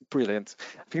 Brilliant.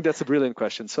 I think that's a brilliant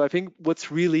question. So I think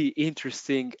what's really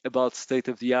interesting about state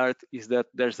of the art is that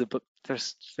there's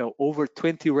over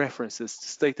 20 references to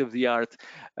state of the art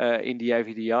in the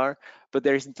IVDR, but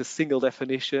there isn't a single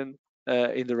definition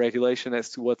in the regulation as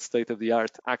to what state of the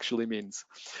art actually means.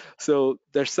 So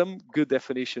there's some good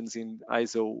definitions in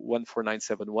ISO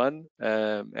 14971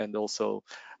 and also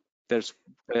there's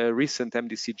a recent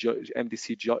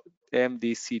MDCG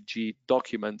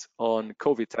document on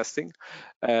COVID testing,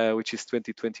 which is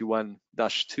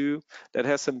 2021-2, that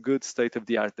has some good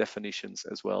state-of-the-art definitions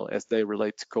as well as they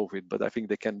relate to COVID, but I think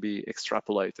they can be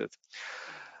extrapolated.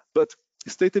 But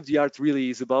state-of-the-art really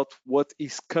is about what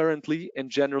is currently and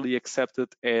generally accepted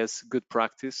as good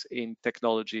practice in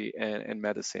technology and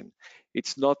medicine.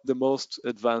 It's not the most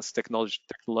advanced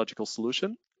technological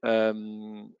solution,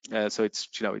 so it's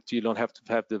you don't have to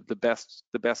have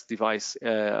the best device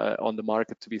on the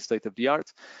market to be state of the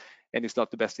art, and it's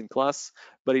not the best in class,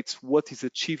 but it's what is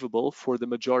achievable for the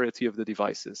majority of the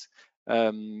devices.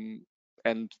 And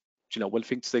one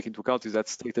thing to take into account is that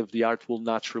state of the art will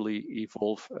naturally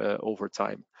evolve over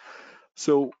time.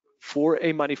 So for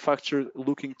a manufacturer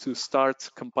looking to start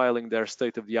compiling their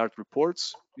state-of-the-art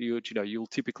reports, you'll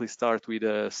typically start with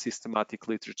a systematic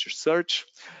literature search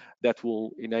that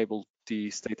will enable the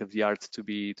state-of-the-art to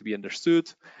be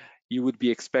understood. You would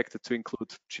be expected to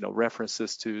include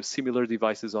references to similar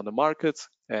devices on the market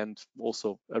and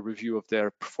also a review of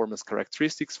their performance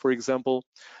characteristics, for example,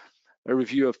 a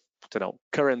review of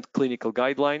current clinical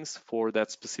guidelines for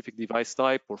that specific device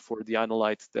type or for the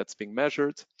analyte that's being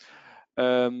measured.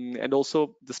 And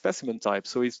also the specimen type.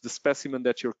 So it's the specimen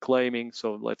that you're claiming.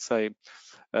 So let's say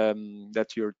that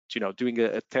you're doing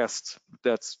a test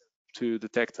that's to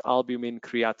detect albumin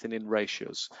creatinine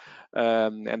ratios,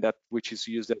 and that which is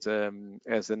used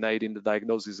as an aid in the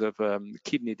diagnosis of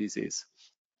kidney disease.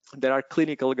 There are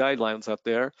clinical guidelines out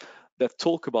there that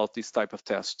talk about this type of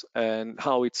test and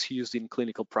how it's used in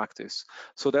clinical practice.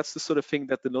 So that's the sort of thing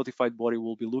that the notified body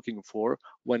will be looking for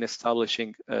when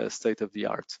establishing state of the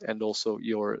art, and also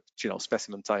your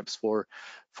specimen types. For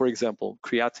example,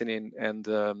 creatinine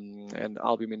and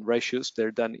albumin ratios,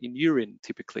 they're done in urine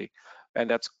typically, and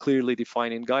that's clearly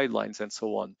defined in guidelines and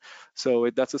so on. So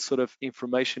that's a sort of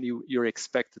information you're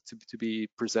expected to be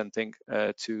presenting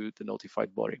to the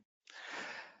notified body.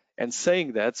 And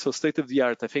saying that, so state of the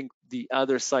art, I think the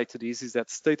other side to this is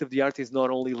that state of the art is not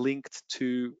only linked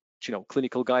to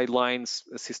clinical guidelines,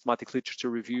 systematic literature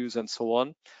reviews, and so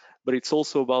on, but it's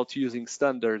also about using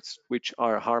standards which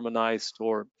are harmonized,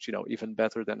 or even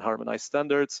better than harmonized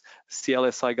standards,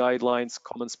 CLSI guidelines,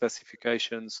 common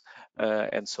specifications,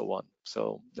 and so on.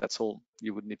 So that's all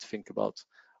you would need to think about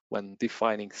when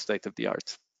defining state of the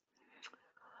art.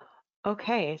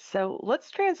 Okay, so let's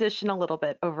transition a little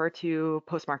bit over to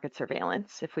post-market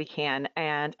surveillance if we can.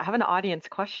 And I have an audience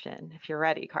question if you're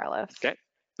ready, Carlos. Okay.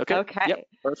 Okay. Yep.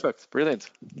 Perfect.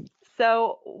 Brilliant.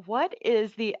 So, what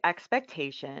is the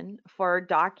expectation for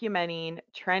documenting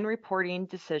trend reporting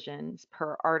decisions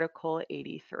per Article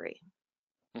 83?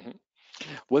 Mm-hmm.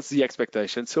 What's the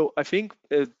expectation? So I think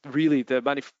really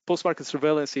the post-market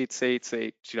surveillance, it's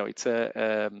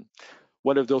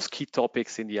one of those key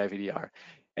topics in the IVDR.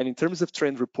 And in terms of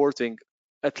trend reporting,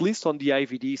 at least on the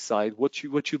IVD side, what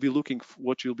you'll be looking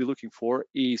for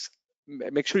is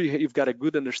make sure you've got a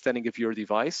good understanding of your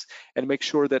device, and make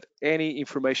sure that any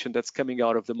information that's coming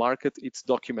out of the market, it's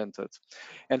documented.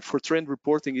 And for trend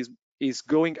reporting is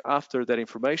going after that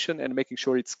information and making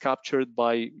sure it's captured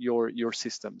by your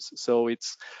systems. So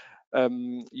it's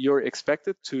you're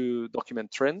expected to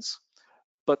document trends,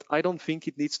 but I don't think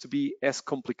it needs to be as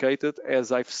complicated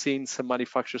as I've seen some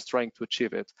manufacturers trying to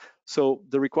achieve it. So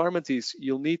the requirement is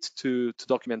you'll need to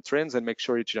document trends and make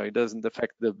sure it doesn't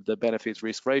affect the benefit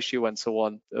risk ratio and so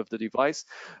on of the device,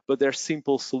 but there's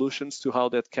simple solutions to how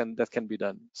that can be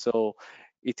done. So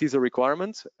it is a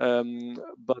requirement,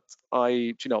 but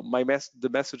the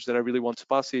message that I really want to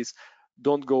pass is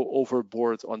don't go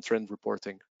overboard on trend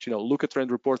reporting. Look at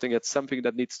trend reporting as something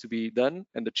that needs to be done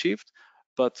and achieved,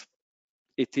 but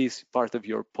it is part of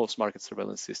your post-market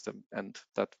surveillance system, and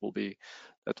that will be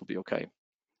okay.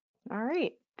 All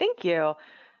right, thank you.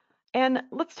 And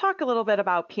let's talk a little bit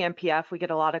about PMPF. We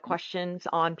get a lot of questions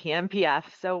on PMPF.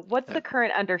 So what's the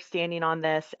current understanding on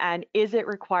this, and is it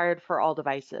required for all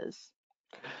devices?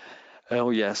 Oh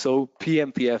yeah, so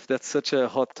PMPF, that's such a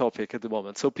hot topic at the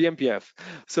moment. So PMPF.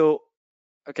 So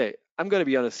okay, I'm gonna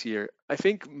be honest here. I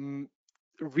think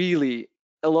really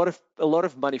a lot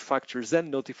of manufacturers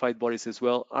and notified bodies as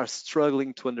well are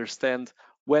struggling to understand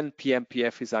when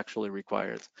PMPF is actually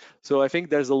required. So I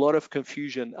think there's a lot of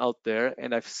confusion out there,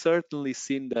 and I've certainly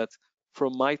seen that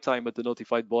from my time at the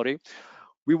notified body.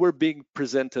 We were being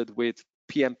presented with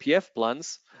PMPF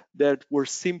plans that were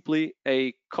simply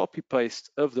a copy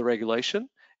paste of the regulation,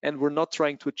 and we're not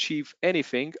trying to achieve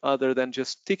anything other than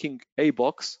just ticking a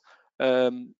box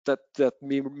that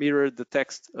mirrored the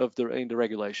text of in the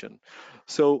regulation.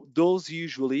 So those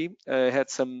usually had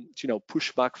some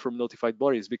pushback from notified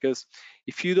bodies, because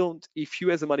if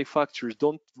you as a manufacturer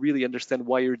don't really understand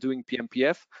why you're doing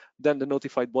PMPF, then the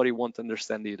notified body won't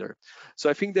understand either.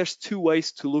 So I think there's two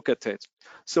ways to look at it.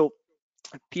 So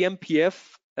PMPF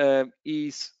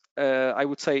is I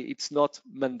would say it's not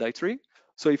mandatory.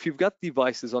 So if you've got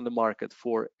devices on the market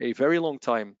for a very long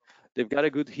time, they've got a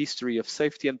good history of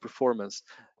safety and performance,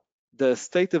 the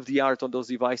state of the art on those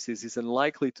devices is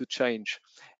unlikely to change,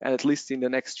 and at least in the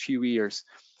next few years,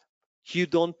 you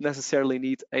don't necessarily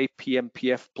need a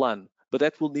PMPF plan, but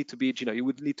that will need to be, you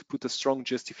would need to put a strong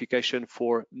justification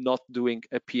for not doing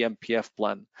a PMPF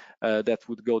plan that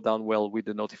would go down well with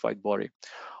the notified body.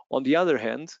 On the other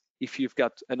hand, if you've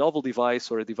got a novel device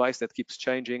or a device that keeps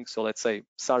changing, so let's say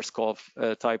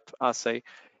SARS-CoV type assay,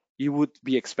 you would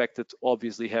be expected to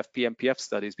obviously have PMPF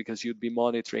studies, because you'd be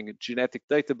monitoring genetic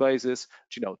databases,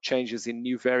 changes in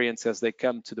new variants as they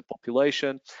come to the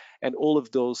population, and all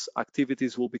of those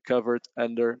activities will be covered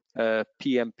under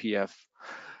PMPF.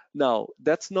 Now,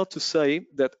 that's not to say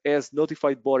that as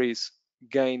notified bodies,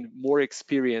 gain more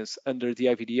experience under the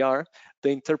IVDR, the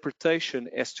interpretation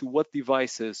as to what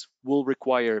devices will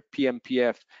require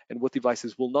PMPF and what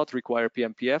devices will not require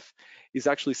PMPF is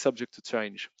actually subject to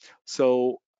change.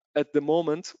 So at the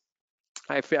moment,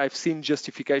 I've seen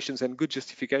justifications and good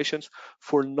justifications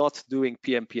for not doing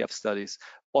PMPF studies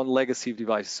on legacy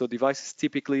devices. So devices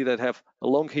typically that have a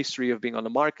long history of being on the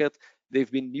market,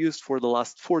 they've been used for the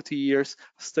last 40 years.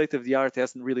 State of the art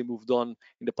hasn't really moved on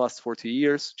in the past 40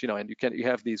 years, and you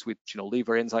have these with,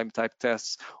 liver enzyme type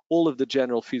tests, all of the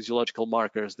general physiological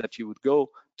markers that you would go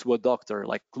to a doctor,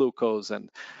 like glucose, and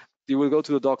you will go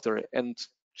to the doctor and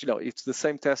it's the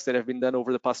same tests that have been done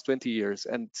over the past 20 years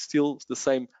and still the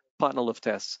same panel of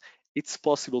tests. It's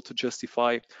possible to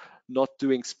justify not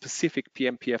doing specific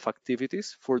PMPF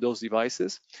activities for those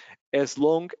devices as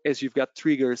long as you've got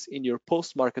triggers in your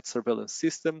post-market surveillance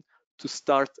system to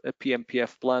start a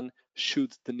PMPF plan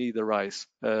should the need arise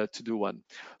to do one.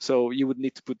 So you would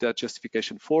need to put that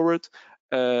justification forward,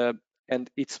 and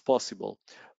it's possible.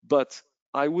 But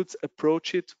I would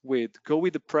approach it go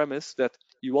with the premise that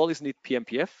you always need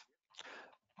PMPF,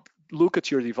 look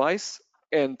at your device,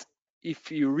 and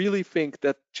if you really think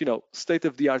that state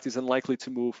of the art is unlikely to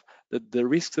move, that the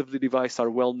risks of the device are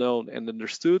well known and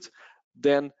understood,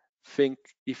 then think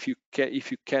if you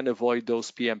can avoid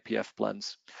those PMPF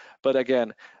plans. But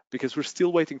again, because we're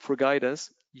still waiting for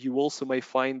guidance, you also may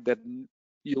find that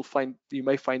you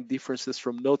may find differences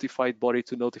from notified body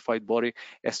to notified body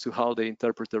as to how they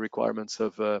interpret the requirements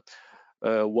of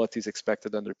what is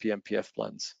expected under PMPF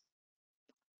plans.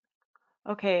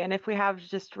 Okay, and if we have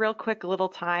just real quick little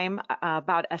time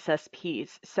about SSPs.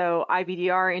 So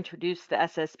IVDR introduced the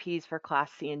SSPs for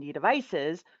Class C and D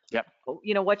devices. Yep.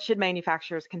 What should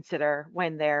manufacturers consider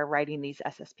when they're writing these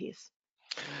SSPs?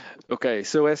 Okay,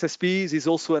 so SSPs is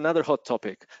also another hot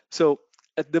topic. So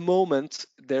at the moment,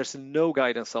 there's no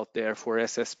guidance out there for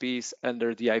SSPs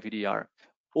under the IVDR.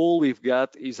 All we've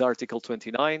got is Article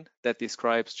 29 that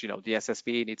describes, the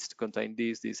SSP needs to contain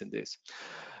this, and this.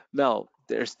 Now,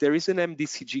 there is an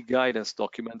MDCG guidance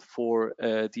document for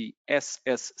the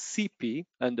SSCP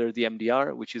under the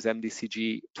MDR, which is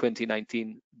MDCG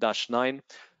 2019-9,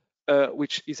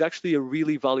 which is actually a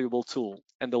really valuable tool.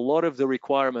 And a lot of the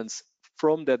requirements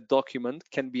from that document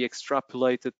can be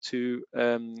extrapolated to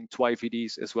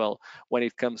IVDs as well when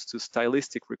it comes to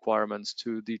stylistic requirements,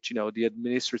 to the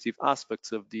administrative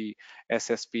aspects of the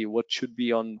SSP, what should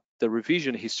be on the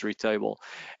revision history table,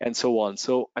 and so on.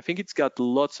 So I think it's got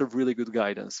lots of really good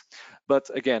guidance.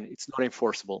 But again, it's not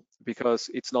enforceable because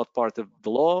it's not part of the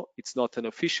law. It's not an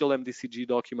official MDCG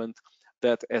document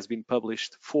that has been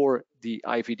published for the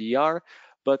IVDR,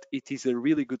 but it is a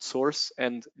really good source,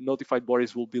 and notified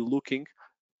bodies will be looking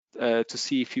to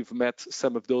see if you've met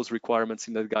some of those requirements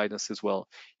in that guidance as well.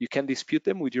 You can dispute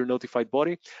them with your notified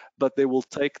body, but they will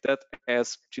take that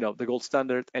as the gold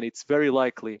standard, and it's very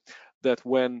likely that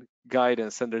when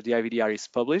guidance under the IVDR is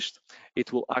published,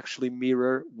 it will actually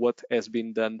mirror what has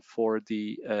been done for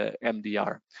the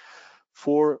MDR.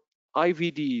 For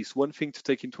IVDs, one thing to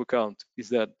take into account is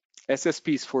that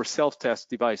SSPs for self-test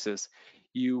devices,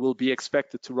 you will be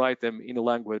expected to write them in a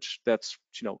language that's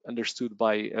understood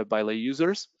by lay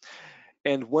users.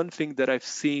 And one thing that I've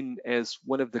seen as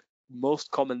one of the most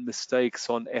common mistakes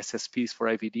on SSPs for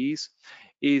IVDs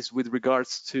is with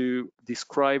regards to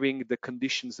describing the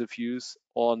conditions of use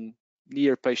on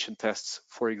near patient tests,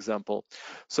 for example.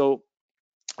 So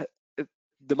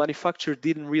the manufacturer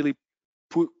didn't really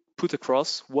put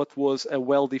across what was a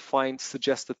well-defined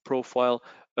suggested profile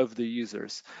of the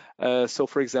users. So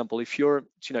for example, if you're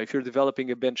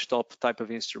developing a benchtop type of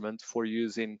instrument for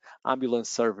use in ambulance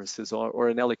services or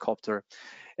an helicopter,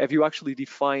 have you actually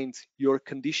defined your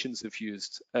conditions of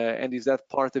use? And is that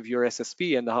part of your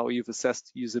SSP and how you've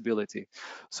assessed usability?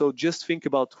 So just think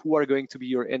about who are going to be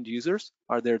your end users.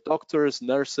 Are there doctors,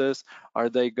 nurses? Are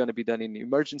they going to be done in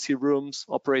emergency rooms,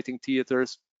 operating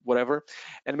theaters, whatever?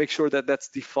 And make sure that that's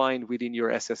defined within your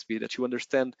SSP, that you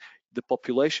understand the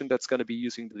population that's going to be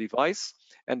using the device,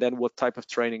 and then what type of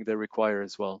training they require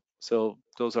as well. So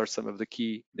those are some of the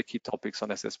key topics on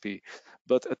SSP.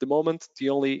 But at the moment, the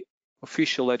only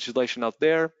official legislation out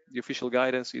there, the official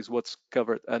guidance, is what's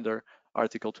covered under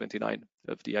Article 29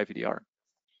 of the IVDR.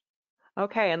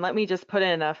 Okay, and let me just put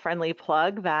in a friendly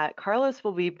plug that Carlos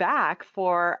will be back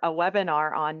for a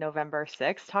webinar on November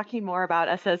 6th, talking more about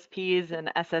SSPs and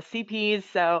SSCPs.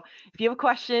 So if you have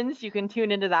questions, you can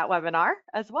tune into that webinar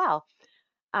as well.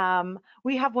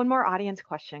 We have one more audience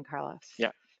question, Carlos.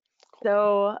 Yeah.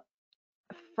 So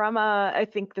I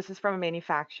think this is from a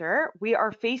manufacturer. We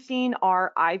are facing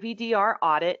our IVDR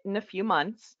audit in a few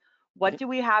months. What do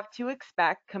we have to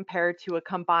expect compared to a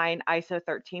combined ISO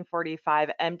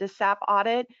 1345 MDSAP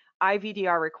audit?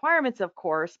 IVDR requirements, of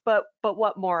course, but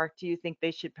what more do you think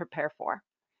they should prepare for?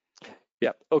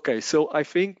 Yeah, okay. So I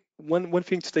think one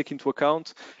thing to take into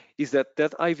account is that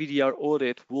IVDR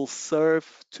audit will serve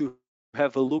to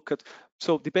have a look at,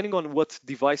 so depending on what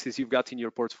devices you've got in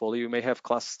your portfolio, you may have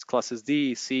classes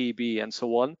D, C, B, and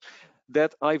so on.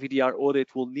 That IVDR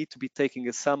audit will need to be taking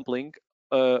a sampling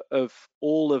of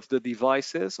all of the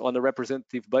devices on a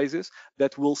representative basis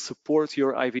that will support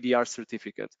your IVDR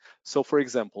certificate. So for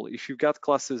example, if you've got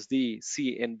classes D,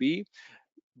 C, and B,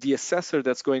 the assessor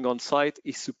that's going on site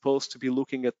is supposed to be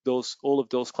looking at all of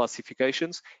those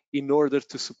classifications in order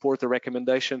to support a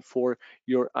recommendation for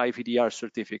your IVDR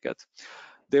certificate.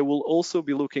 They will also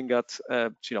be looking at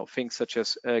things such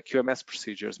as QMS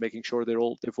procedures, making sure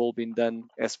they've all been done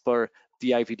as per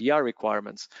the IVDR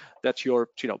requirements, that you're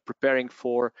preparing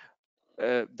for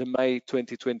the May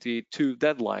 2022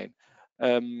 deadline.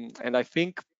 And I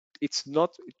think it's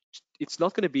not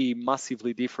going to be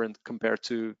massively different compared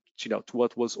to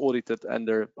what was audited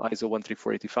under ISO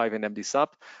 13485 and MDSAP,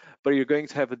 but you're going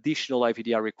to have additional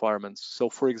IVDR requirements. So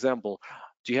for example,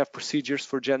 do you have procedures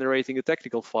for generating a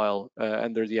technical file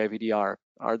under the IVDR?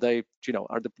 Are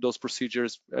those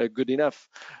procedures good enough?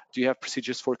 Do you have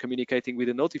procedures for communicating with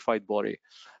a notified body?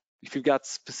 If you've got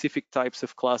specific types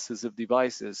of classes of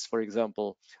devices, for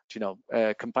example,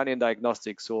 companion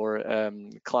diagnostics or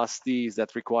class Ds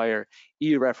that require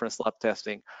e-reference lab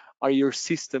testing, are your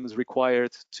systems are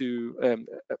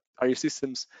your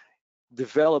systems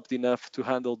developed enough to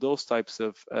handle those types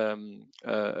of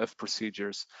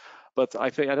procedures? But I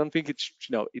don't think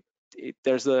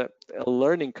there's a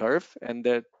learning curve, and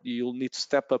that you'll need to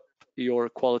step up your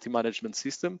quality management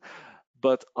system.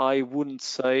 But I wouldn't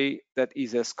say that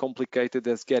is as complicated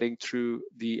as getting through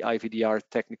the IVDR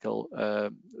technical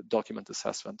document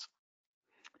assessment.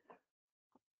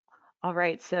 All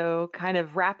right, so kind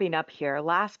of wrapping up here,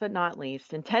 last but not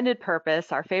least, intended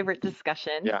purpose, our favorite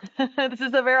discussion. Yeah. This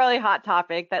is a really hot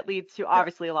topic that leads to Yeah.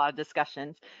 obviously a lot of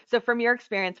discussions. So from your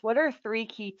experience, what are 3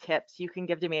 key tips you can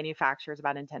give to manufacturers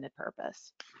about intended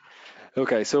purpose?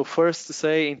 Okay, so first to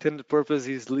say intended purpose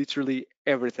is literally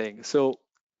everything. So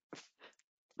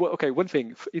well, okay, one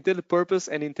thing, intended purpose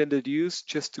and intended use,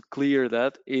 just to clear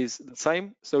that, is the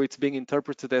same. So it's being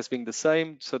interpreted as being the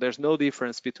same. So there's no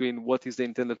difference between what is the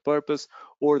intended purpose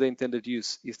or the intended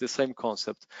use. It's the same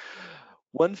concept.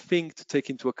 One thing to take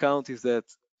into account is that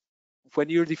when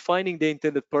you're defining the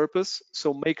intended purpose,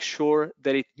 so make sure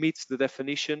that it meets the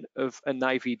definition of an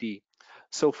IVD.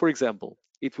 So for example,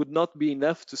 it would not be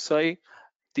enough to say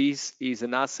this is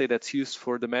an assay that's used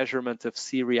for the measurement of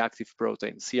C-reactive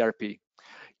protein, CRP.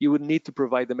 You would need to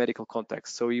provide the medical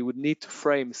context. So you would need to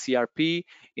frame CRP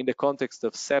in the context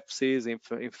of sepsis,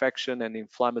 infection, and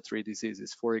inflammatory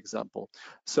diseases, for example.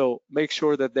 So make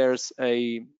sure that there's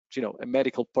a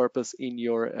medical purpose in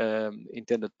your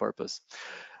intended purpose.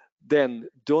 Then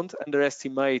don't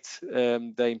underestimate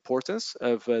the importance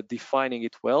of defining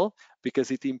it well,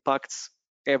 because it impacts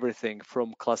everything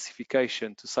from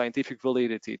classification to scientific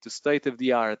validity to state of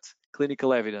the art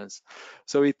clinical evidence.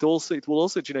 So it will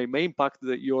also it may impact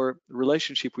your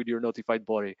relationship with your notified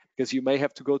body, because you may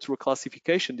have to go through a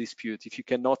classification dispute if you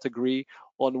cannot agree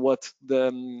on what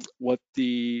the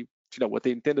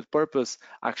intended purpose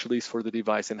actually is for the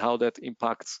device and how that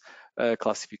impacts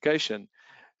classification.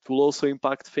 It will also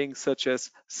impact things such as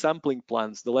sampling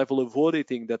plans, the level of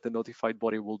auditing that the notified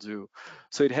body will do.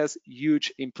 So it has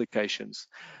huge implications.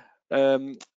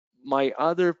 My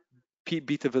other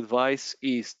bit of advice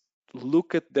is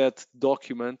look at that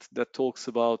document that talks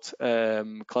about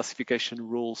classification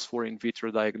rules for in vitro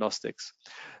diagnostics.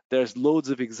 There's loads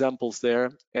of examples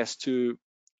there as to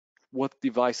what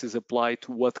devices apply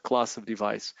to what class of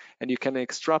device, and you can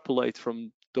extrapolate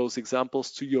from those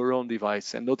examples to your own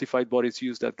device, and notified bodies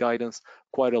use that guidance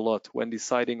quite a lot when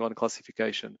deciding on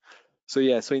classification. So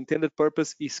yeah, so intended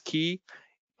purpose is key.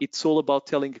 It's all about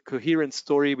telling a coherent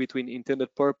story between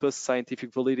intended purpose,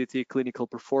 scientific validity, clinical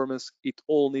performance. It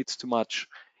all needs to match.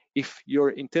 If your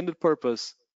intended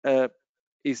purpose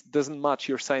doesn't match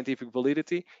your scientific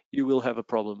validity, you will have a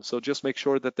problem. So just make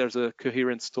sure that there's a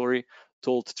coherent story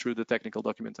told through the technical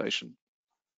documentation.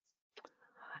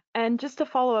 And just a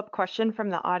follow-up question from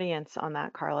the audience on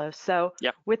that, Carlos. So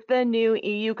Yeah. with the new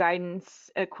EU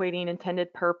guidance equating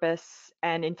intended purpose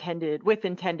and intended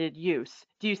use,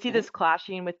 do you see this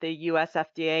clashing with the US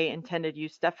FDA intended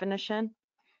use definition?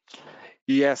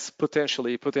 Yes,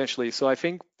 potentially. So I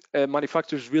think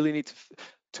manufacturers really need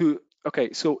to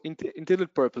okay, so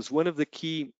intended purpose, one of the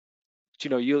key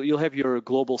you'll have your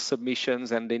global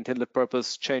submissions and the intended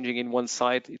purpose changing in one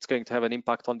site. It's going to have an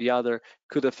impact on the other,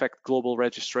 could affect global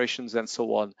registrations and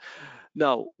so on.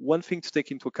 Now, one thing to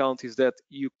take into account is that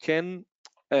you can,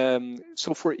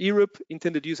 so for Europe,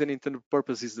 intended use and intended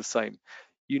purpose is the same.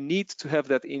 You need to have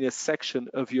that in a section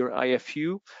of your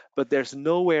IFU, but there's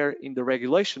nowhere in the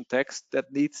regulation text that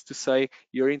needs to say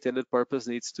your intended purpose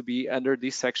needs to be under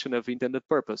this section of intended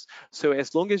purpose. So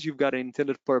as long as you've got an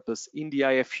intended purpose in the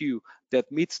IFU that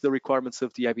meets the requirements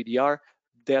of the IVDR,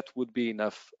 that would be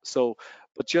enough. So,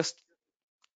 but just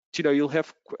you'll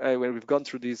have, when we've gone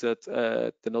through these at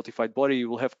the notified body, you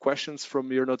will have questions from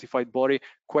your notified body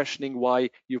questioning why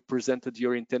you presented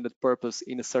your intended purpose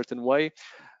in a certain way.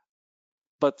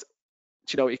 But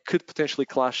it could potentially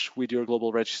clash with your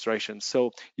global registration.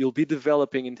 So you'll be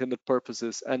developing intended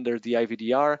purposes under the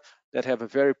IVDR that have a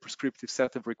very prescriptive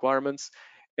set of requirements,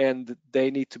 and they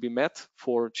need to be met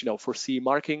for for CE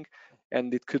marking,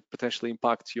 and it could potentially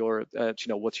impact your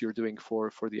what you're doing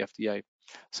for the FDA.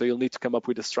 So you'll need to come up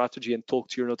with a strategy and talk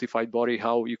to your notified body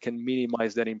how you can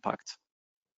minimize that impact.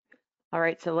 All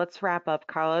right, so let's wrap up,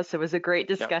 Carlos. It was a great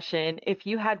discussion. Yeah. If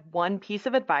you had one piece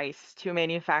of advice to a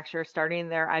manufacturer starting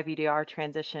their IVDR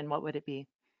transition, what would it be?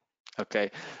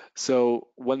 Okay, so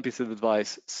one piece of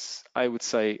advice, I would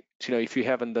say, if you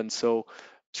haven't done so,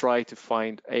 try to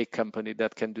find a company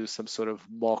that can do some sort of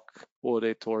mock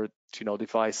audit or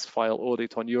device file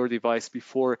audit on your device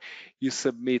before you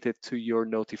submit it to your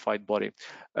notified body,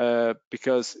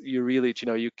 because you really,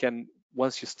 you can,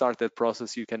 once you start that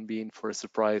process, you can be in for a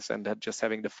surprise and that just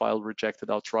having the file rejected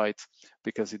outright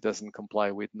because it doesn't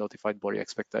comply with notified body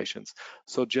expectations.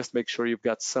 So just make sure you've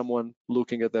got someone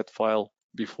looking at that file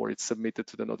before it's submitted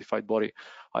to the notified body.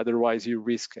 Otherwise, you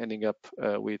risk ending up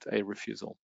with a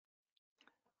refusal.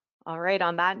 All right,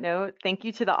 on that note, thank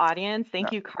you to the audience.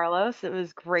 Thank you, Carlos. It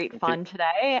was great fun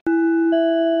today.